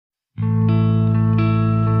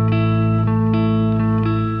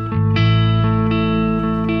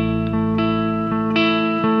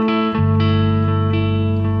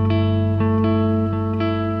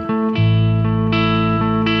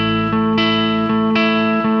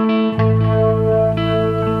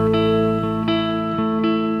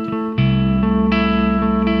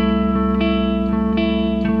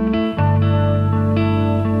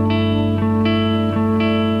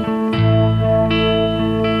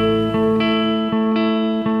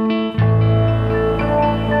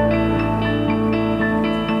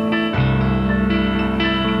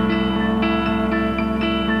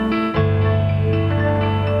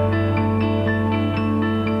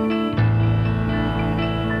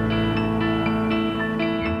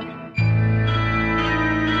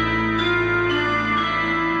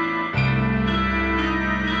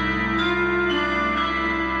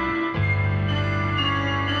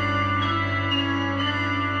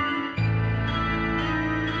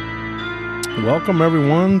Welcome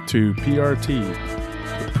everyone to PRT,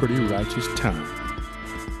 the Pretty Righteous Time,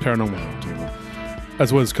 Paranormal Roundtable.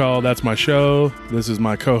 That's what it's called. That's my show. This is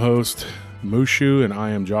my co-host Mushu, and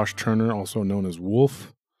I am Josh Turner, also known as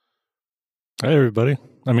Wolf. Hey everybody.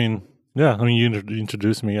 You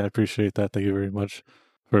introduced me. I appreciate that. Thank you very much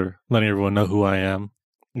for letting everyone know who I am.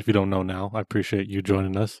 If you don't know now, I appreciate you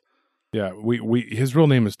joining us. Yeah, his real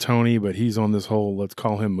name is Tony, but he's on this whole let's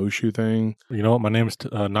call him Mushu thing. You know what? My name is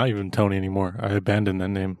not even Tony anymore. I abandoned that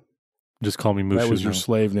name. Just call me Mushu. That was your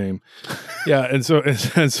slave name. Yeah, and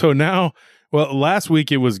so now, well, last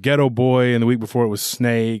week it was Ghetto Boy, and the week before it was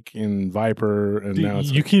Snake and Viper, and now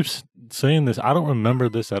it's you keep saying this. I don't remember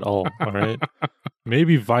this at all. All right,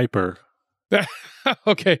 maybe Viper.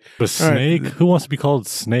 Okay, but Snake. Right. Who wants to be called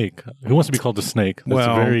Snake? Who wants to be called the Snake? That's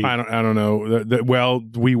I don't know. Well,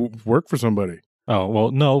 we work for somebody. Oh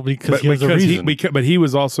well, no, because he has a reason. But he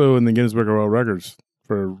was also in the Guinness Book of World Records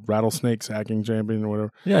for rattlesnake sacking champion or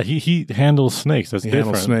whatever. Yeah, he handles snakes. That's different.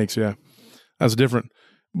 Handles snakes. Yeah, that's different.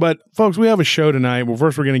 But, folks, we have a show tonight. Well,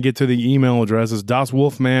 first we're going to get to the email addresses,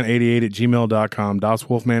 daswolfman88@gmail.com,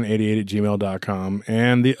 daswolfman88@gmail.com,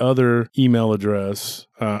 and the other email address,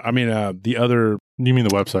 the other... You mean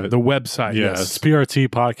the website? The website, yeah, yes. It's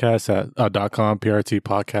prtpodcast.com,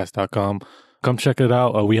 prtpodcast.com. Come check it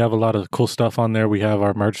out. We have a lot of cool stuff on there. We have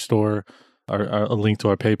our merch store, a link to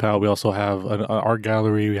our PayPal. We also have an art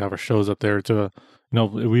gallery. We have our shows up there.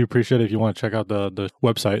 We appreciate it if you want to check out the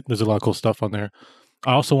website. There's a lot of cool stuff on there.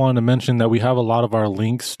 I also wanted to mention that we have a lot of our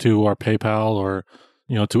links to our PayPal or,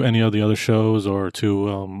 to any of the other shows or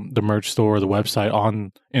to the merch store or the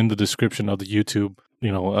website in the description of the YouTube,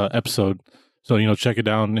 episode. So, check it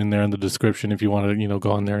down in there in the description if you want to, go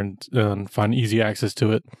on there and find easy access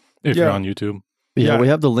to it if you're on YouTube. Yeah, we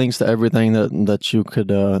have the links to everything that you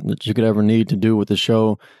could ever need to do with the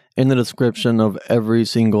show in the description of every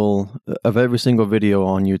single video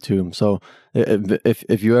on YouTube. So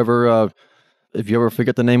if you ever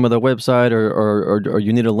forget the name of the website or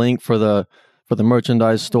you need a link for the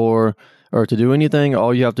merchandise store or to do anything,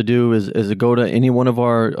 all you have to do is go to any one of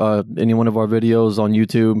our videos on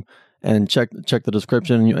YouTube and check the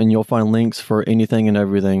description, and you'll find links for anything and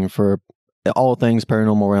everything for all things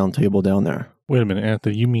Paranormal Roundtable down there. Wait a minute,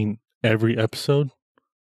 Anthony. You mean every episode?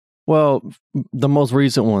 Well, the most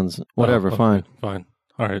recent ones. Whatever. Okay, fine. Fine.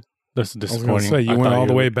 All right. That's disappointing. I was going to say, you went all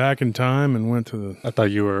the way back in time and went to the... I thought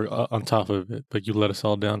you were on top of it, but you let us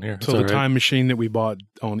all down here. So the time machine that we bought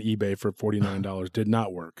on eBay for $49 did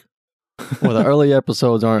not work. Well, the early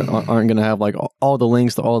episodes aren't going to have like all the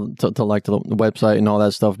links to the website and all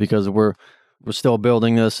that stuff because we're still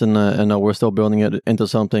building this and we're still building it into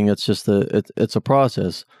something. It's just it's a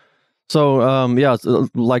process. So,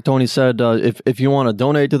 like Tony said, if you want to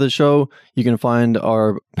donate to the show, you can find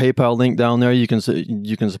our PayPal link down there. You can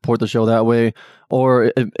support the show that way.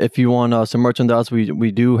 Or if you want some merchandise,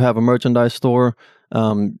 we do have a merchandise store,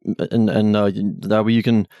 and that way you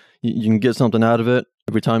can get something out of it.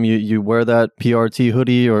 Every time you wear that PRT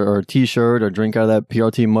hoodie or T-shirt or drink out of that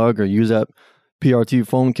PRT mug or use that PRT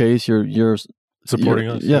phone case, you're supporting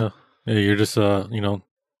us. Yeah, you're just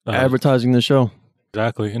advertising the show.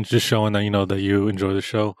 Exactly, and just showing that that you enjoy the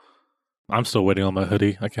show. I'm still waiting on my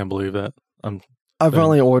hoodie. I can't believe that. I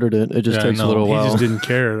finally ordered it. It just takes a little while. He just didn't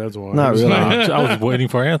care. That's why. Not really. I was waiting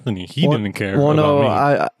for Anthony. He didn't care. Well, no, me.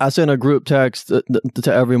 I sent a group text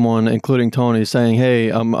to everyone, including Tony, saying, "Hey,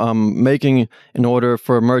 I'm making an order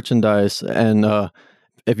for merchandise, and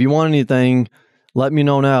if you want anything, let me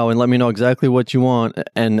know now and let me know exactly what you want,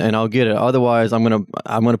 and I'll get it. Otherwise, I'm gonna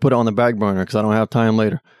put it on the back burner because I don't have time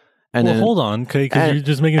later." And then, hold on, okay, because you're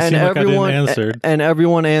just making it seem like I didn't answer. And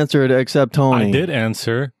everyone answered except Tony. I did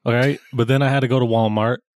answer, all right, but then I had to go to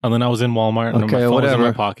Walmart, and then I was in Walmart, and my phone was in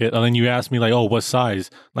my pocket, and then you asked me, like, oh, what size?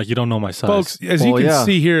 Like, you don't know my size. Folks, as you can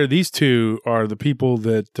see here, these two are the people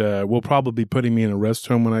that will probably be putting me in a rest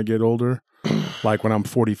home when I get older, like when I'm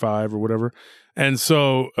 45 or whatever. And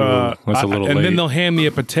so, that's a little late. Then they'll hand me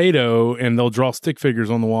a potato and they'll draw stick figures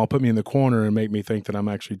on the wall, put me in the corner, and make me think that I'm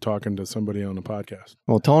actually talking to somebody on a podcast.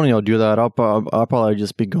 Well, Tony will do that. I'll probably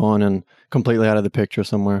just be gone and completely out of the picture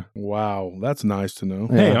somewhere. Wow, that's nice to know.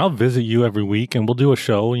 Hey, I'll visit you every week and we'll do a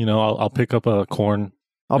show. I'll pick up a corn.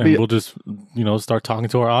 We'll just start talking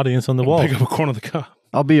to our audience on the wall. Pick up a corn on the cob.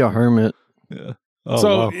 I'll be a hermit. Yeah.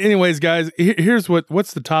 Anyways, guys, here's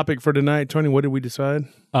what's the topic for tonight, Tony? What did we decide?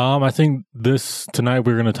 I think tonight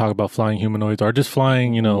we're going to talk about flying humanoids, or just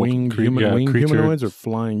flying, winged humanoids, or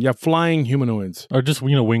flying humanoids, or just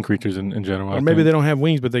winged creatures in general. Or maybe they don't have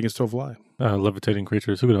wings, but they can still fly. Levitating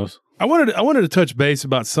creatures. Who knows? I wanted to touch base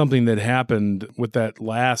about something that happened with that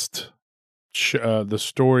last the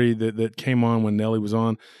story that came on when Nelly was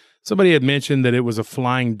on. somebody had mentioned that it was a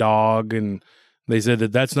flying dog, and they said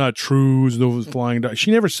that that's not true. It was a flying dog.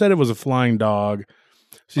 She never said it was a flying dog.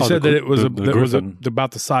 She said that it was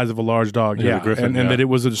about the size of a large dog. Yeah, griffin, and that it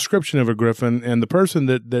was a description of a griffin. And the person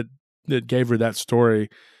that gave her that story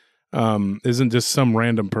isn't just some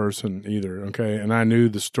random person either. Okay, and I knew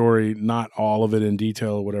the story, not all of it in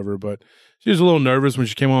detail or whatever, but she was a little nervous when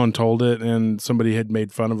she came on and told it, and somebody had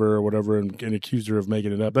made fun of her or whatever and accused her of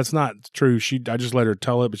making it up. That's not true. I just let her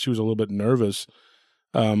tell it, but she was a little bit nervous.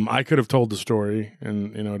 I could have told the story,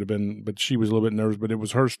 and it'd have been, but she was a little bit nervous. But it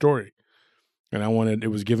was her story, and it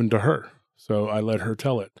was given to her, so I let her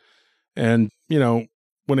tell it. And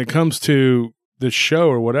when it comes to this show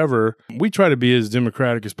or whatever, we try to be as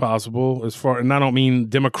democratic as possible. And I don't mean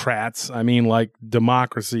Democrats, I mean like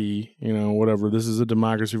democracy. Whatever. This is a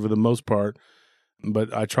democracy for the most part,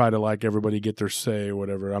 but I try to like everybody get their say or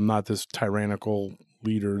whatever. I'm not this tyrannical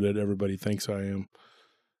leader that everybody thinks I am.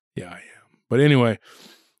 Yeah, I am. But anyway,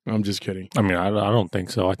 I'm just kidding. I mean, I don't think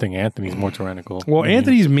so. I think Anthony's more tyrannical. Well,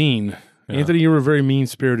 Anthony's mean. Yeah. Anthony, you're a very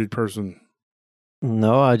mean-spirited person.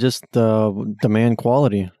 No, I just demand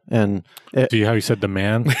quality, and see how you said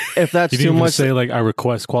demand. If that's too much, say like I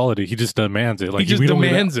request quality. He just demands it. Like he just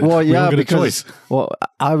demands it. Well, yeah, because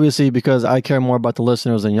obviously because I care more about the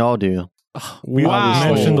listeners than y'all do. We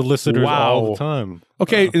mention the listeners all the time.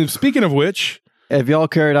 Okay, and speaking of which, if y'all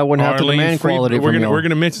cared, I wouldn't have to demand quality. We're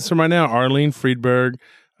gonna mention some right now. Arlene Friedberg.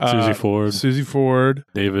 Susie Ford,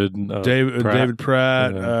 David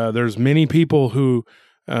Pratt. Yeah. There's many people who.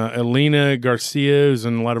 Elena Garcia is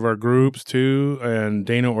in a lot of our groups too, and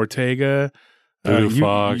Dana Ortega.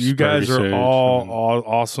 Fox, you guys are all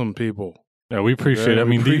awesome people. Yeah, we appreciate it. I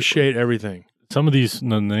mean, appreciate everything. Some of these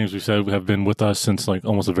names we said have been with us since like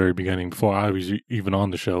almost the very beginning, before I was even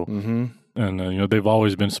on the show. Mm-hmm. And they've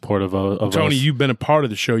always been supportive of Tony, us. you've been a part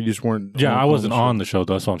of the show. You just weren't. Yeah, I wasn't on the show.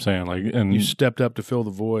 That's what I'm saying. Like, and you stepped up to fill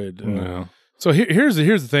the void. Yeah. So here's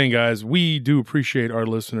the thing, guys. We do appreciate our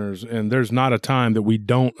listeners, and there's not a time that we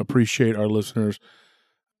don't appreciate our listeners.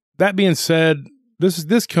 That being said,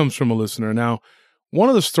 this comes from a listener. Now, one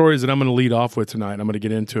of the stories that I'm going to lead off with tonight, I'm going to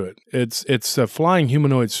get into it. It's a flying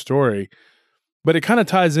humanoid story, but it kind of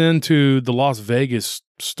ties into the Las Vegas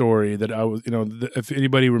story that I was, if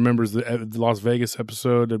anybody remembers the Las Vegas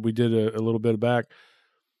episode that we did a little bit back,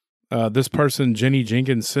 this person, Jenny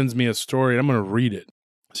Jenkins, sends me a story, and I'm going to read it.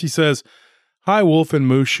 She says, "Hi, Wolf and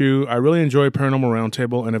Mushu. I really enjoy Paranormal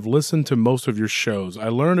Roundtable and have listened to most of your shows. I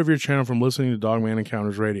learned of your channel from listening to Dogman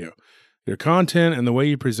Encounters Radio. Your content and the way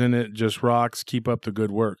you present it just rocks. Keep up the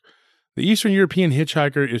good work. The Eastern European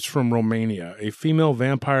hitchhiker is from Romania, a female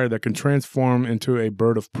vampire that can transform into a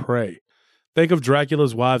bird of prey. Think of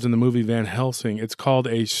Dracula's wives in the movie Van Helsing. It's called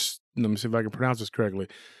let me see if I can pronounce this correctly,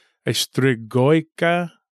 a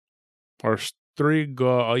Strigoica or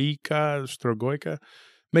Strigoica.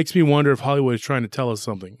 Makes me wonder if Hollywood is trying to tell us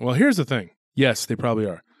something. Well, here's the thing. Yes, they probably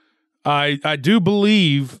are. I do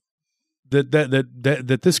believe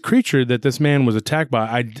that this creature that this man was attacked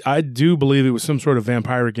by, I do believe it was some sort of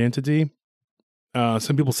vampiric entity.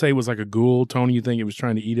 Some people say it was like a ghoul. Tony, you think it was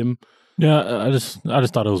trying to eat him? Yeah, I just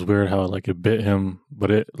thought it was weird how like it bit him,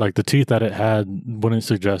 but it like the teeth that it had wouldn't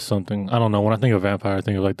suggest something. I don't know. When I think of vampire, I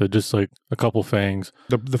think of like just like a couple fangs.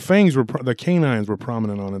 The fangs the canines were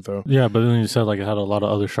prominent on it though. Yeah, but then you said like it had a lot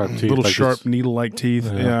of other sharp teeth, little like sharp needle-like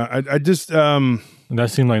teeth. Yeah, I just and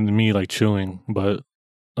that seemed like to me like chewing, but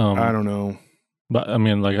I don't know. But I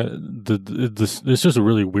mean, like it's just a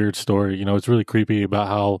really weird story. It's really creepy about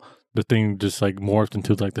how the thing just like morphed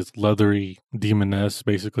into like this leathery demoness,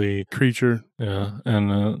 basically creature. Yeah,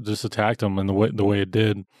 and just attacked him in the way it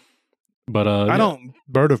did. But I don't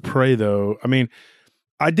bird of prey though. I mean,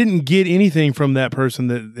 I didn't get anything from that person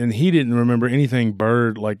and he didn't remember anything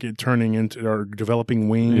bird like it turning into or developing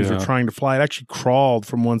wings or trying to fly. It actually crawled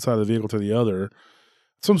from one side of the vehicle to the other.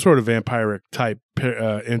 Some sort of vampiric type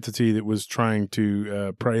entity that was trying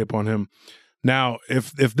to prey upon him. Now,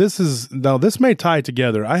 if this may tie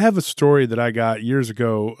together. I have a story that I got years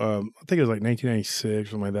ago. I think it was like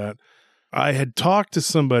 1996, something like that. I had talked to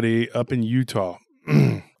somebody up in Utah.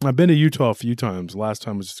 I've been to Utah a few times. Last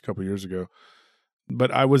time was just a couple of years ago.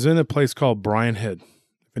 But I was in a place called Bryan Head,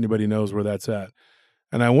 if anybody knows where that's at.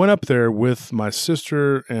 And I went up there with my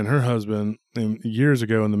sister and her husband years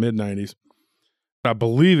ago in the mid-90s. I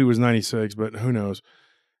believe it was 96, but who knows.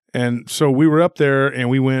 And so we were up there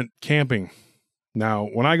and we went camping. Now,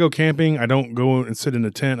 when I go camping, I don't go and sit in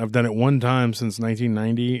a tent. I've done it one time since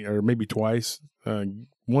 1990 or maybe twice,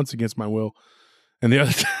 once against my will. And the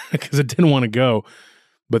other time, because I didn't want to go.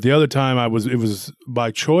 But the other time it was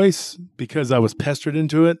by choice because I was pestered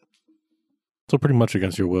into it. So pretty much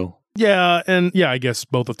against your will. Yeah, and I guess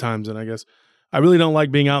both of times. And I guess I really don't like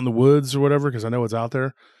being out in the woods or whatever because I know it's out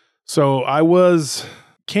there. So I was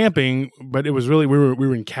camping, but it was really we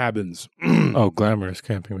were in cabins. Oh, glamorous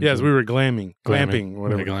camping. Yes, we were glamping,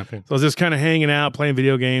 whatever. Glamping. So I was just kind of hanging out, playing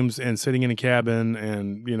video games, and sitting in a cabin,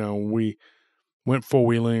 and we went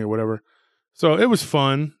 4-wheeling or whatever. So it was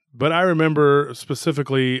fun. But I remember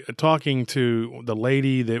specifically talking to the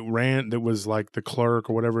lady that was like the clerk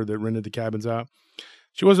or whatever that rented the cabins out.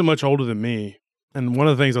 She wasn't much older than me. And one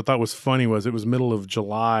of the things I thought was funny was it was middle of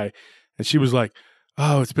July, and she was like,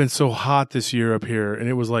 "Oh, it's been so hot this year up here." And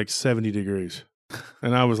it was like 70 degrees.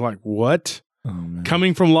 And I was like, what? Oh, man.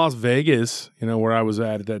 Coming from Las Vegas, where I was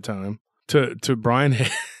at that time, to Brian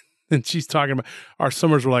Head, and she's talking about our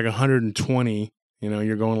summers were like 120.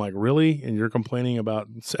 You're going like, really? And you're complaining about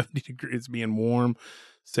 70 degrees being warm,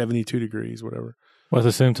 72 degrees, whatever. Well, at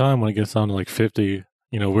the same time, when it gets down to like 50,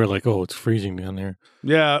 we're like, oh, it's freezing down there.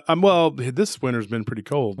 Yeah. Well, this winter's been pretty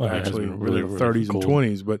cold, actually, really 30s and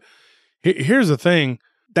 20s. But here's the thing.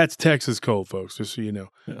 That's Texas cold, folks, just so you know.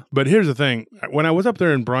 Yeah. But here's the thing. When I was up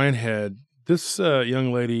there in Brian Head, this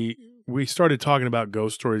young lady, we started talking about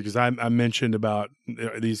ghost stories because I mentioned about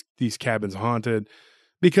these cabins haunted.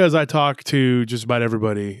 Because I talk to just about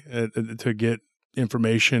everybody to get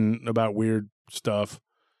information about weird stuff,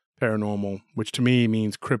 paranormal, which to me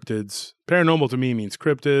means cryptids. Paranormal to me means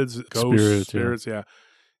cryptids, ghosts, spirits, yeah.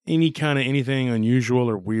 Anything unusual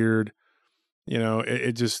or weird.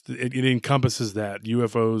 It encompasses that.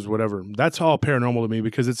 UFOs, whatever. That's all paranormal to me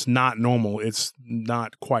because it's not normal. It's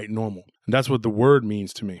not quite normal. And that's what the word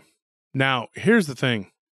means to me. Now, here's the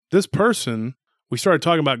thing. This person... We started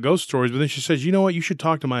talking about ghost stories, but then she says, "You know what? You should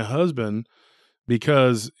talk to my husband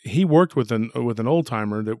because he worked with an old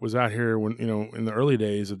timer that was out here when in the early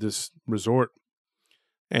days of this resort,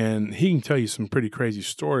 and he can tell you some pretty crazy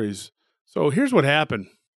stories." So here's what happened.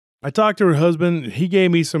 I talked to her husband. He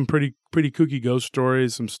gave me some pretty kooky ghost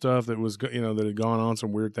stories, some stuff that was that had gone on,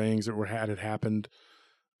 some weird things that had happened.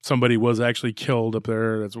 Somebody was actually killed up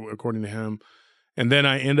there. That's according to him. And then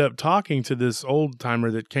I end up talking to this old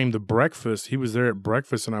timer that came to breakfast. He was there at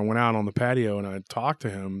breakfast, and I went out on the patio and I talked to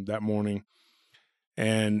him that morning.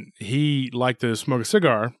 And he liked to smoke a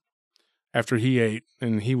cigar after he ate,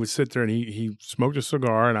 and he would sit there and he smoked a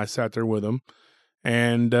cigar, and I sat there with him.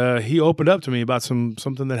 And he opened up to me about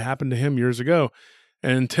something that happened to him years ago.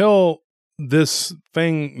 And until this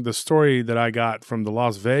thing, the story that I got from the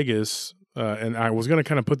Las Vegas, and I was going to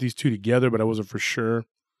kind of put these two together, but I wasn't for sure.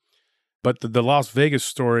 But the Las Vegas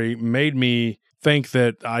story made me think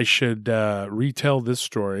that I should retell this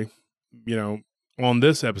story, on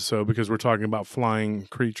this episode because we're talking about flying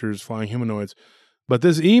creatures, flying humanoids. But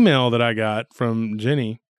this email that I got from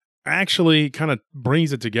Jenny actually kind of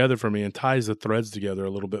brings it together for me and ties the threads together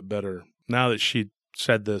a little bit better now that she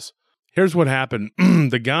said this. Here's what happened.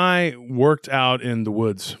 The guy worked out in the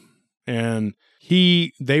woods, and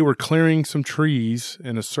they were clearing some trees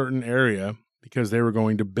in a certain area because they were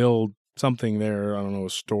going to build something there, I don't know, a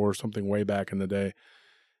store or something way back in the day.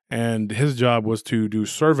 And his job was to do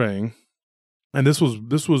surveying. And this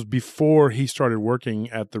was before he started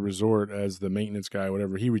working at the resort as the maintenance guy,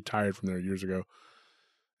 whatever. He retired from there years ago.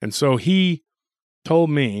 And so he told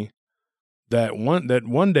me that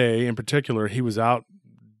one day in particular, he was out,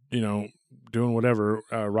 doing whatever,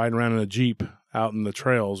 riding around in a Jeep out in the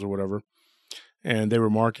trails or whatever. And they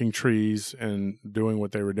were marking trees and doing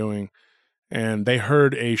what they were doing. And they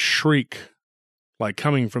heard a shriek like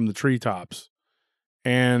coming from the treetops.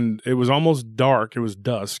 And it was almost dark. It was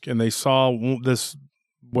dusk. And they saw this,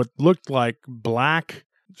 what looked like black,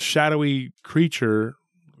 shadowy creature,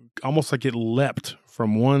 almost like it leapt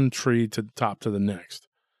from one tree to the top to the next.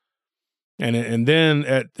 And then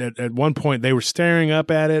at one point, they were staring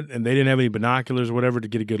up at it, and they didn't have any binoculars or whatever to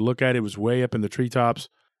get a good look at it. It was way up in the treetops.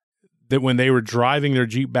 That when they were driving their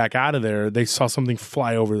Jeep back out of there, they saw something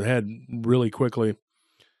fly over the head really quickly.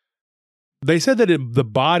 They said that the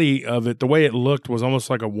body of it, the way it looked, was almost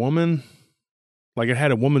like a woman. Like it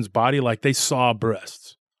had a woman's body, like they saw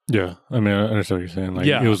breasts. Yeah, I mean, I understand what you're saying. Like,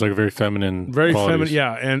 it was like very feminine. Very qualities.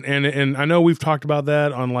 feminine, yeah. And I know we've talked about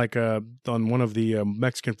that on on one of the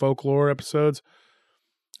Mexican folklore episodes,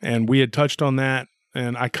 and we had touched on that.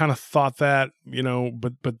 And I kind of thought that,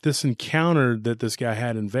 but this encounter that this guy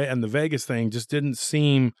had in the Vegas thing just didn't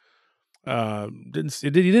seem, he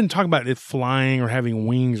didn't talk about it flying or having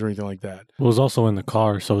wings or anything like that. Well, it was also in the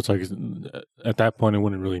car, so it's like at that point it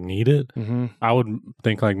wouldn't really need it. Mm-hmm. I would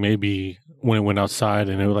think like maybe when it went outside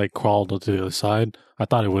and it like crawled to the other side, I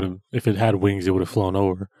thought it would have, if it had wings, it would have flown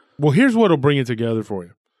over. Well, here's what'll bring it together for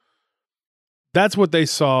you. That's what they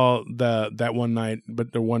saw that one night,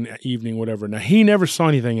 but the one evening, whatever. Now, he never saw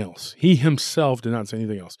anything else. He himself did not see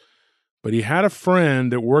anything else. But he had a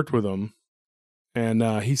friend that worked with him,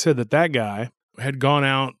 and he said that guy had gone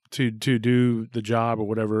out to do the job or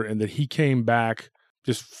whatever, and that he came back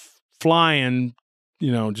just flying,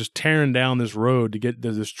 just tearing down this road to get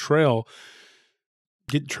to this trail,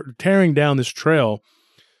 tearing down this trail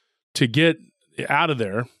to get out of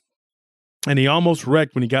there. And he almost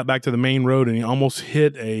wrecked when he got back to the main road, and he almost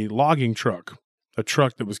hit a logging truck, a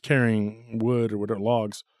truck that was carrying wood or whatever,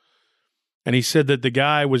 logs. And he said that the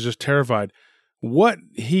guy was just terrified. What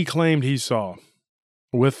he claimed he saw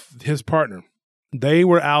with his partner, they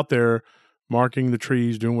were out there marking the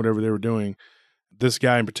trees, doing whatever they were doing. This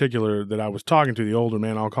guy in particular that I was talking to, the older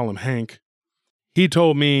man, I'll call him Hank, he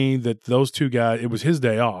told me that those two guys, it was his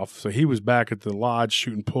day off, so he was back at the lodge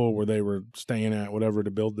shooting pool where they were staying at, whatever, to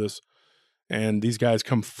build this. And these guys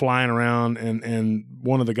come flying around, and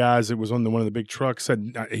one of the guys that was on one of the big trucks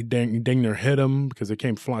said he dang near hit him because they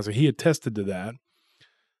came flying. So he attested to that.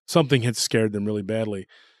 Something had scared them really badly.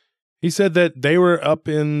 He said that they were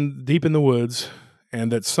deep in the woods,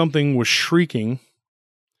 and that something was shrieking,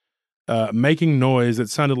 making noise that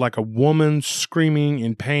sounded like a woman screaming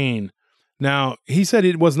in pain. Now, he said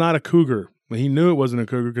it was not a cougar. He knew it wasn't a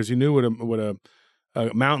cougar because he knew what a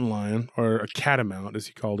mountain lion, or a catamount, as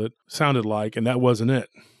he called it, sounded like, and that wasn't it.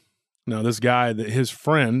 Now, this guy, his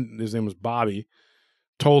friend, his name was Bobby,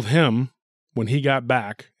 told him when he got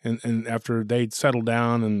back, and after they'd settled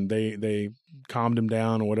down and they calmed him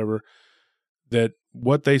down or whatever, that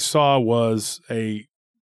what they saw was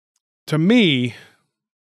to me,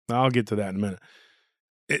 I'll get to that in a minute,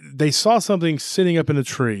 they saw something sitting up in a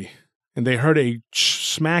tree, and they heard a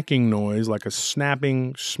smacking noise, like a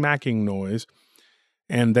snapping, smacking noise.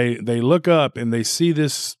 And they look up and they see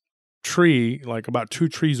this tree, like about 2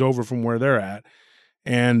 trees over from where they're at.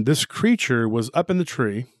 And this creature was up in the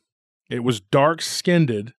tree. It was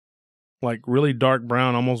dark-skinned, like really dark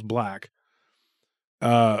brown, almost black.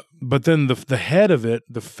 But then the head of it,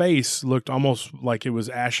 the face, looked almost like it was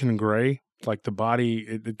ashen gray. Like the body,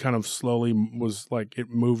 it kind of slowly was like it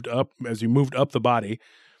moved up. As you moved up the body,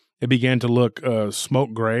 it began to look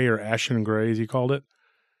smoke gray or ashen gray, as he called it.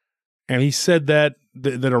 And he said that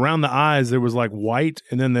around the eyes, there was like white,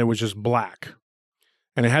 and then there was just black.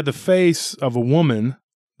 And it had the face of a woman,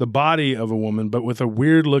 the body of a woman, but with a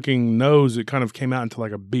weird looking nose that kind of came out into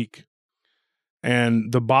like a beak.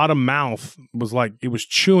 And the bottom mouth was like, it was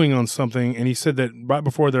chewing on something. And he said that right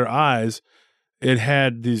before their eyes, it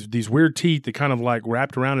had these weird teeth that kind of like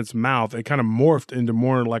wrapped around its mouth. It kind of morphed into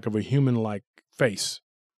more like of a human-like face.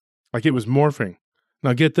 Like it was morphing.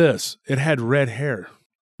 Now get this, it had red hair.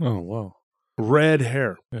 Oh, wow. Red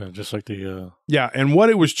hair. Yeah, just like the... Yeah, and what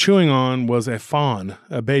it was chewing on was a fawn,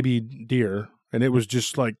 a baby deer, and it was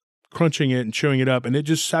just like crunching it and chewing it up, and it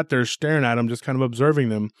just sat there staring at them, just kind of observing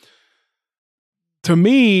them. To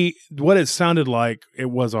me, what it sounded like, it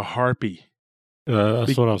was a harpy.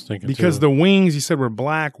 That's what I was thinking, because too. The wings, he said, were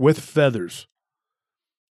black with feathers.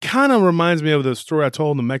 Kind of reminds me of the story I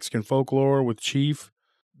told in the Mexican folklore with Chief.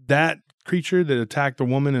 That creature that attacked the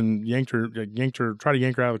woman and tried to yank her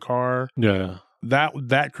out of the car. Yeah.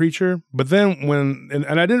 That creature. But then and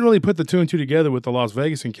I didn't really put the 2 and 2 together with the Las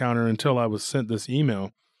Vegas encounter until I was sent this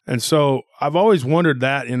email. And so I've always wondered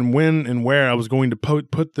that and when and where I was going to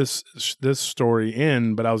put this story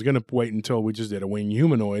in, but I was going to wait until we just did a winged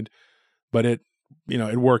humanoid. But it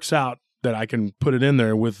works out that I can put it in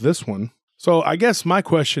there with this one. So I guess my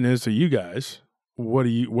question is to you guys, what are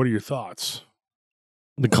your thoughts?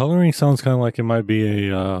 The coloring sounds kind of like it might be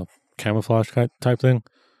a camouflage type thing.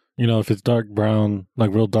 If it's dark brown,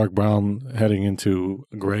 like real dark brown heading into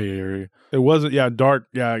a gray area. It wasn't, dark.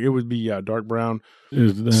 Yeah, it would be, dark brown.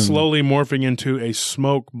 Slowly morphing into a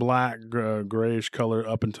smoke black, grayish color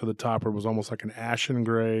up into the top where it was almost like an ashen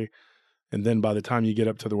gray. And then by the time you get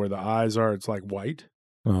up to where the eyes are, it's like white.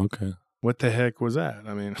 Oh, okay. What the heck was that?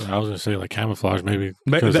 I mean, I was going to say like camouflage maybe.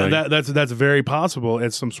 That's very possible.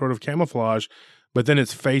 It's some sort of camouflage. But then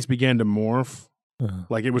its face began to morph,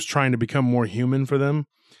 like it was trying to become more human for them.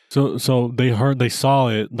 So they saw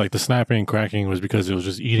it, like the snapping and cracking was because it was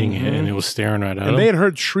just eating it and it was staring right at them. And they had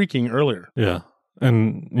heard shrieking earlier. Yeah.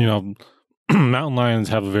 And, mountain lions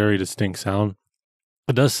have a very distinct sound.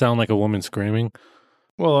 It does sound like a woman screaming.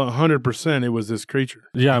 Well, 100% it was this creature.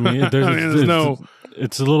 Yeah, I mean,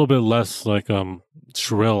 it's a little bit less like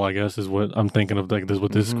shrill, I guess, is what I'm thinking of. Like this,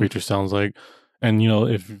 what this creature sounds like. And,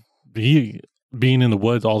 if he... being in the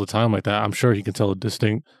woods all the time like that, I'm sure he can tell a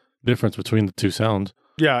distinct difference between the 2 sounds.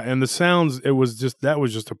 Yeah, and the sounds, that was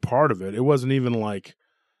just a part of it. It wasn't even like,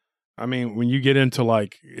 I mean, when you get into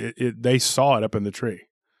like, they saw it up in the tree.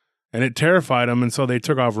 And it terrified them, and so they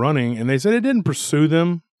took off running. And they said it didn't pursue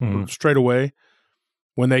them straight away.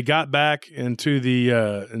 When they got back into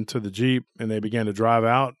the Jeep and they began to drive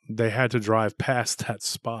out, they had to drive past that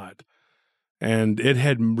spot. And it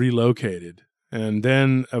had relocated. And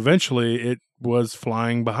then eventually it was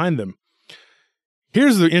flying behind them.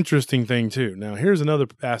 Here's the interesting thing, too. Now, here's another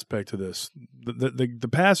aspect to this. The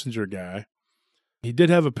passenger guy, he did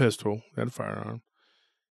have a pistol, had a firearm.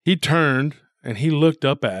 He turned and he looked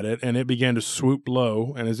up at it, and it began to swoop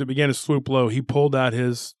low. And as it began to swoop low, he pulled out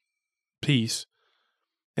his piece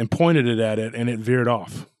and pointed it at it, and it veered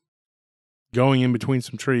off, going in between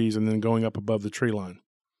some trees and then going up above the tree line.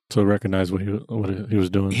 So recognize what he was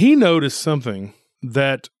doing. He noticed something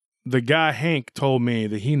that the guy Hank told me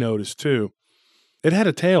that he noticed too. It had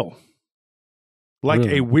a tail, like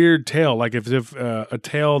Really? a weird tail, like if a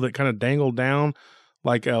tail that kind of dangled down,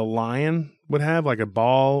 like a lion would have, like a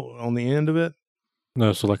ball on the end of it.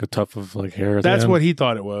 No, so like a tuft of like hair. At the That's end? what he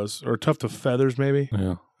thought it was, or a tuft of feathers, maybe.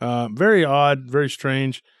 Yeah. Very odd, very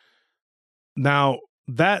strange. Now,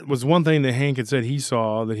 that was one thing that Hank had said he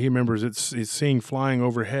saw, that he remembers it's seeing flying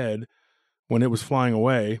overhead when it was flying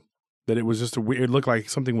away, that it was just it looked like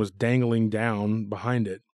something was dangling down behind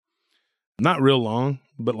it. Not real long,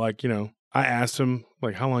 but like, I asked him,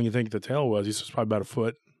 like, how long you think the tail was? He says probably about a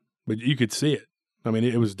foot, but you could see it. I mean,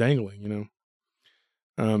 it was dangling,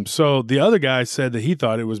 So the other guy said that he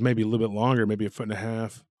thought it was maybe a little bit longer, maybe a foot and a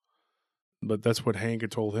half. But that's what Hank had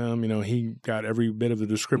told him. He got every bit of the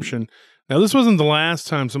description. Now, this wasn't the last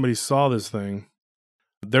time somebody saw this thing.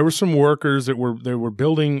 There were some workers that were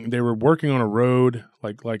working on a road,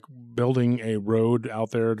 like building a road out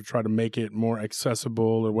there to try to make it more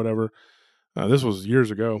accessible or whatever. This was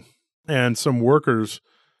years ago. And some workers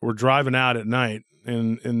were driving out at night,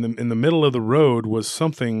 and in the middle of the road was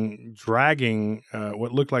something dragging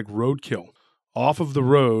what looked like roadkill off of the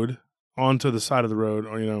road onto the side of the road,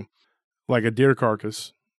 or, like a deer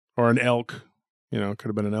carcass or an elk, could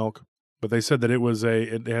have been an elk. But they said that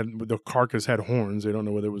the carcass had horns. They don't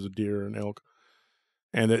know whether it was a deer or an elk.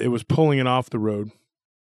 And that it was pulling it off the road.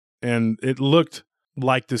 And it looked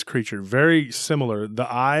like this creature, very similar. The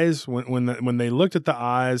eyes, when they looked at the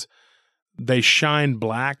eyes, they shined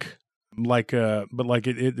black, but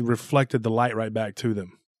it reflected the light right back to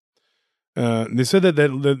them. They said that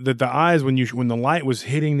the eyes, when the light was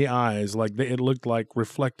hitting the eyes, it looked like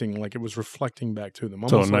reflecting, like it was reflecting back to them.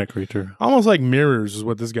 So a night creature, almost like mirrors, is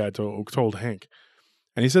what this guy told Hank.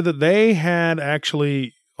 And he said that they had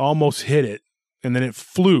actually almost hit it, and then it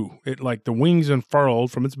flew. It, like, the wings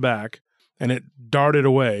unfurled from its back, and it darted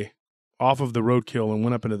away off of the roadkill and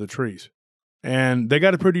went up into the trees. And they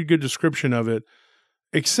got a pretty good description of it.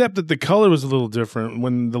 Except that the color was a little different.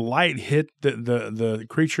 When the light hit the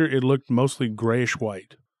creature, it looked mostly grayish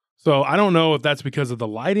white. So I don't know if that's because of the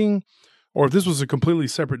lighting or if this was a completely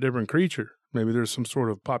separate, different creature. Maybe there's some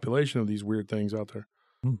sort of population of these weird things out there.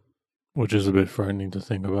 Which is a bit frightening to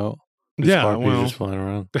think about. These harpies just flying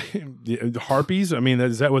around. Harpies? I mean,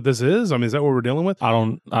 is that what this is? I mean, is that what we're dealing with? I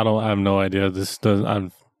have no idea. It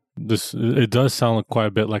does sound quite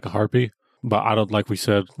a bit like a harpy. But I don't, like we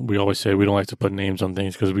always say, we don't like to put names on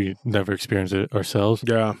things because we never experienced it ourselves.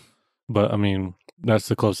 Yeah. But I mean, that's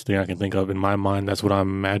the closest thing I can think of in my mind. That's what I'm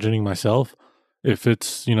imagining myself. If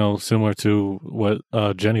it's, similar to what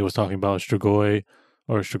Jenny was talking about, Strigoi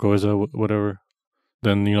or Strigoiza, whatever,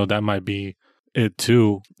 then, that might be it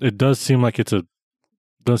too. It does seem like a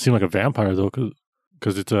vampire though,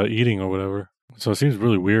 because it's eating or whatever. So it seems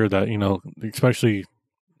really weird that, especially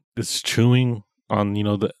it's chewing on,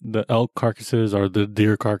 the elk carcasses or the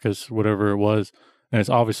deer carcass, whatever it was. And it's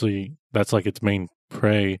obviously, that's like its main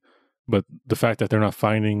prey. But the fact that they're not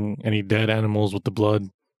finding any dead animals with the blood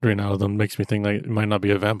drained out of them makes me think like it might not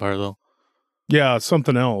be a vampire though. Yeah,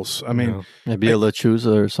 something else. I mean, maybe a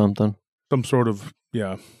lechuza or something. Some sort of,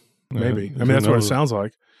 maybe. I mean, that's what it sounds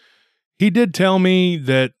like. He did tell me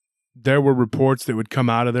that there were reports that would come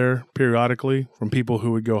out of there periodically from people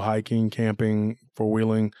who would go hiking, camping,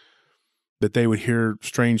 four-wheeling, that they would hear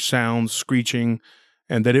strange sounds, screeching,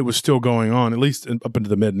 and that it was still going on, at least up into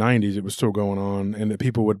the mid-90s, it was still going on, and that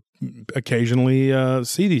people would occasionally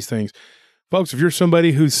see these things. Folks, if you're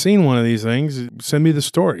somebody who's seen one of these things, send me the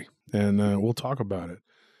story, and we'll talk about it.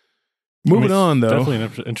 Moving on, though.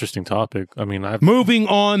 Definitely an interesting topic. I mean, Moving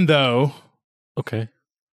on, though. Okay.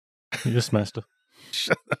 You just messed up.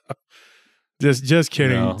 Shut up. Just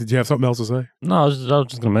kidding. No. Did you have something else to say? No, I was just going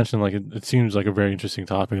to mention, like, it seems like a very interesting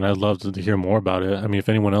topic, and I'd love to hear more about it. I mean, if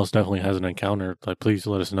anyone else definitely has an encounter, like, please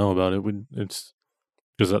let us know about it.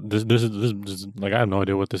 Because this is like, I have no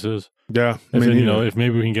idea what this is. Yeah. If you know, if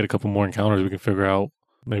maybe we can get a couple more encounters, we can figure out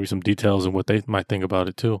maybe some details and what they might think about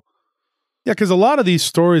it too. Yeah, because a lot of these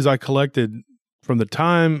stories I collected from the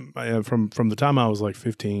time from the time I was like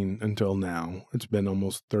 15 until now. It's been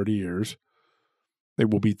almost 30 years.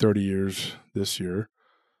 It will be 30 years this year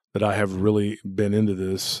that I have really been into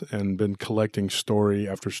this and been collecting story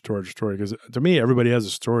after story after story. Because to me, everybody has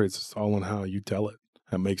a story. It's all in how you tell it.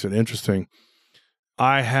 That makes it interesting.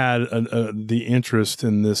 I had the interest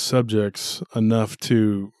in this subjects enough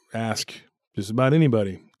to ask just about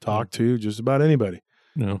anybody, talk to just about anybody.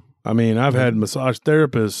 Yeah. I mean, I've had massage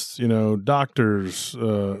therapists, you know, doctors,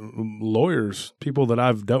 lawyers, people that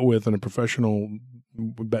I've dealt with on a professional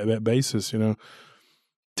basis, you know,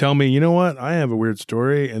 tell me, you know what, I have a weird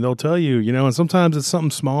story, and they'll tell you, you know, and sometimes it's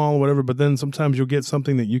something small, whatever, but then sometimes you'll get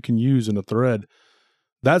something that you can use in a thread.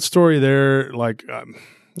 That story there, like,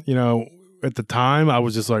 you know, at the time I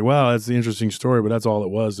was just like, wow, that's the interesting story, but that's all it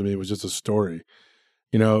was to me. It was just a story.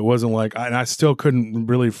 You know, it wasn't like, I still couldn't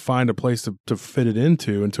really find a place to fit it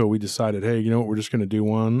into until we decided, hey, you know what, we're just going to do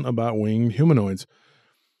one about winged humanoids.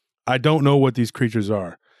 I don't know what these creatures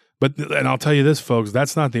are. And I'll tell you this, folks,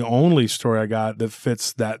 that's not the only story I got that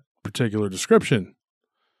fits that particular description.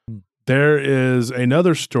 There is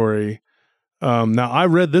another story. Now, I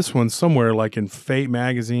read this one somewhere like in Fate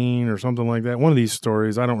magazine or something like that. One of these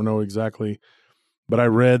stories, I don't know exactly, but I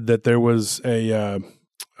read that there was a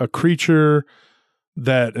creature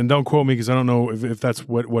that, and don't quote me because I don't know if that's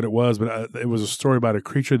what it was, but it was a story about a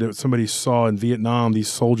creature that somebody saw in Vietnam. These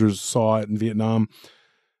soldiers saw it in Vietnam.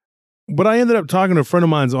 But I ended up talking to a friend of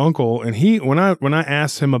mine's uncle, and when I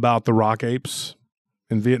asked him about the rock apes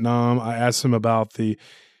in Vietnam, I asked him about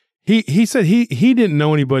he said he didn't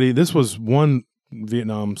know anybody. This was one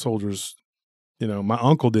Vietnam soldier's, you know, my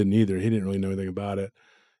uncle didn't either. He didn't really know anything about it.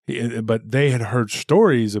 But they had heard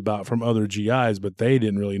stories from other GIs, but they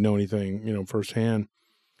didn't really know anything, you know, firsthand.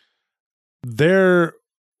 There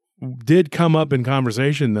did come up in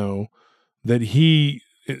conversation though that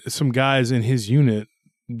some guys in his unit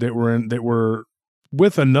that were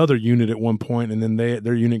with another unit at one point, and then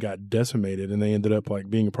their unit got decimated, and they ended up like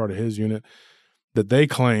being a part of his unit. That they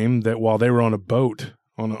claimed that while they were on a boat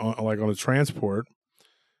on a transport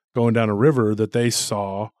going down a river, that they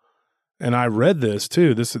saw. And I read this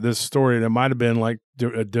too. This story, and it might have been like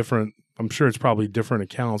a different. I'm sure it's probably different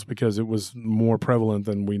accounts because it was more prevalent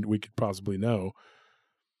than we could possibly know.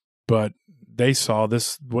 But they saw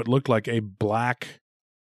this what looked like a black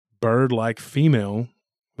bird-like female,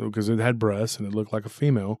 because it had breasts and it looked like a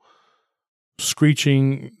female,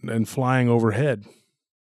 screeching and flying overhead.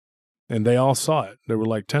 And they all saw it. There were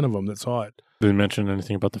like 10 of them that saw it. Did they mention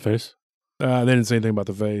anything about the face? They didn't say anything about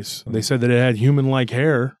the face. Mm-hmm. They said that it had human-like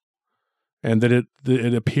hair, and that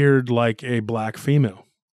it appeared like a black female,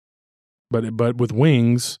 but with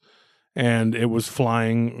wings, and it was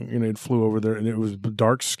flying. You know, it flew over there, and it was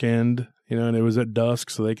dark-skinned. You know, and it was at dusk,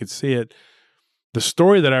 so they could see it. The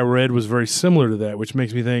story that I read was very similar to that, which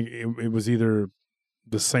makes me think it was either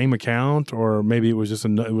the same account, or maybe it was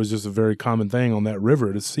just a very common thing on that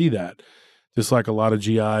river to see that. Just like a lot of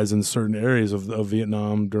GIs in certain areas of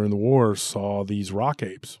Vietnam during the war saw these rock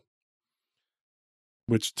apes,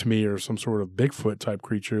 which to me are some sort of Bigfoot type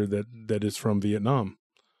creature that is from Vietnam.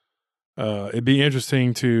 It'd be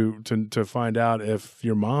interesting to find out if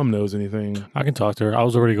your mom knows anything. I can talk to her. I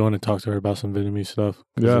was already going to talk to her about some Vietnamese stuff.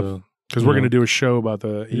 Yeah, because we're going to do a show about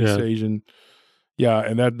the East Asian. Yeah,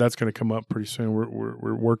 and that's going to come up pretty soon.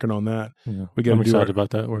 We're working on that. Yeah. I'm excited about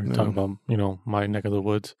that. We're talking about, you know, my neck of the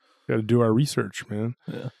woods. Got to do our research, man.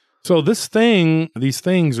 Yeah. So these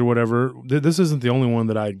things or whatever, this isn't the only one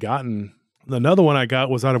that I had gotten. Another one I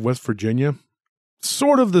got was out of West Virginia.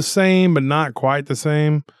 Sort of the same, but not quite the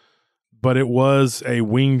same. But it was a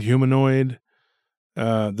winged humanoid.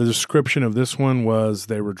 The description of this one was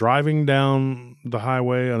they were driving down the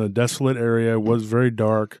highway on a desolate area. It was very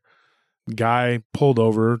dark. Guy pulled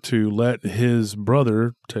over to let his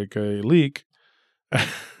brother take a leak,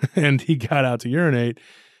 and he got out to urinate.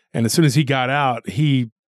 And as soon as he got out,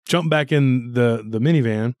 he jumped back in the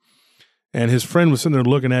minivan, and his friend was sitting there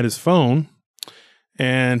looking at his phone,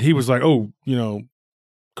 and he was like, oh, you know,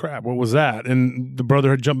 crap, what was that? And the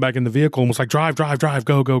brother had jumped back in the vehicle and was like, drive,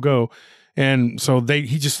 go. And so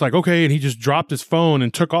he just like, okay. And he just dropped his phone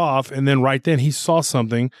and took off. And then right then he saw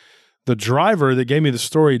something. The driver that gave me the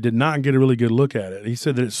story did not get a really good look at it. He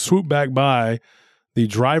said that it swooped back by the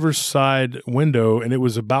driver's side window, and it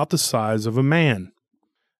was about the size of a man.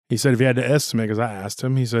 He said if he had to estimate, because I asked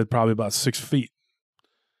him, he said probably about 6 feet.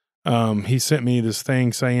 He sent me this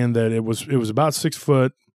thing saying that it was about 6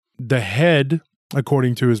 foot. The head,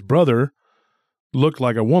 according to his brother, looked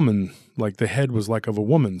like a woman, like the head was like of a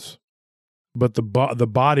woman's, but the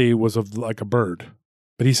body was of like a bird.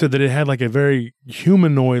 But he said that it had like a very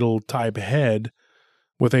humanoidal type head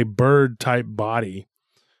with a bird type body.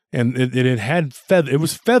 And it had it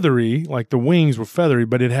was feathery, like the wings were feathery,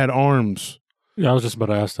 but it had arms. Yeah, I was just about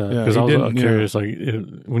to ask that because I was curious. Like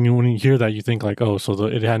when you hear that, you think like, oh, so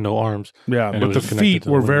it had no arms. Yeah, but the feet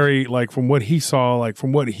were very like from what he saw, like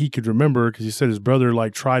from what he could remember, because he said his brother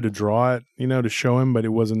like tried to draw it, to show him, but it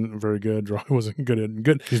wasn't very good. Drawing wasn't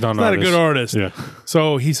good. He's not a good artist. Yeah.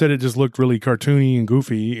 So he said it just looked really cartoony and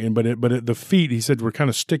goofy, but the feet he said were kind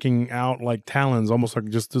of sticking out like talons, almost like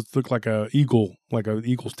just looked like a eagle, like an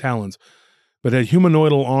eagle's talons, but had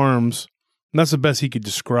humanoidal arms. And that's the best he could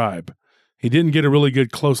describe. He didn't get a really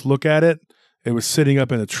good close look at it. It was sitting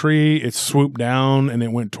up in a tree. It swooped down and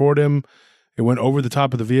it went toward him. It went over the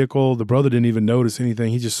top of the vehicle. The brother didn't even notice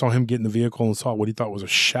anything. He just saw him get in the vehicle and saw what he thought was a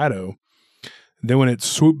shadow. Then when it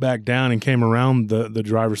swooped back down and came around the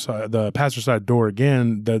driver's side, the passenger side door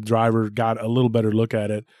again, the driver got a little better look at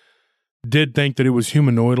it. Did think that it was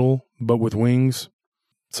humanoidal, but with wings.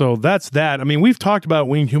 So that's that. I mean, we've talked about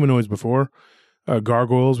winged humanoids before.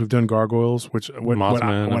 Gargoyles, we've done gargoyles, which what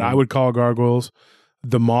I would call gargoyles.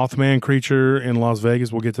 The Mothman creature in Las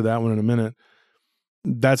Vegas, we'll get to that one in a minute.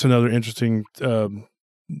 That's another interesting,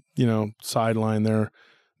 sideline there.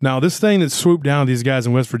 Now, this thing that swooped down these guys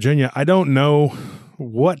in West Virginia, I don't know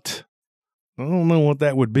what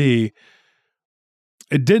that would be.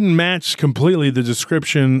 It didn't match completely the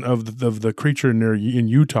description of the creature in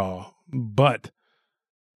Utah, but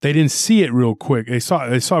they didn't see it real quick. They saw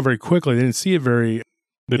it very quickly. They didn't see it very.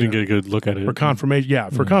 They didn't get a good look at it for confirmation. Yeah,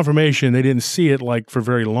 for confirmation, they didn't see it like for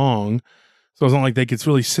very long. So it's not like they could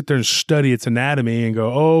really sit there and study its anatomy and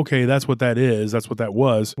go, "Oh, okay, that's what that is. That's what that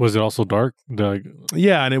was." Was it also dark?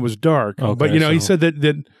 Yeah, and it was dark. Okay, but he said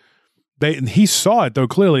that he saw it though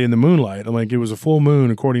clearly in the moonlight. Like it was a full moon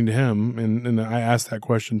according to him. And I asked that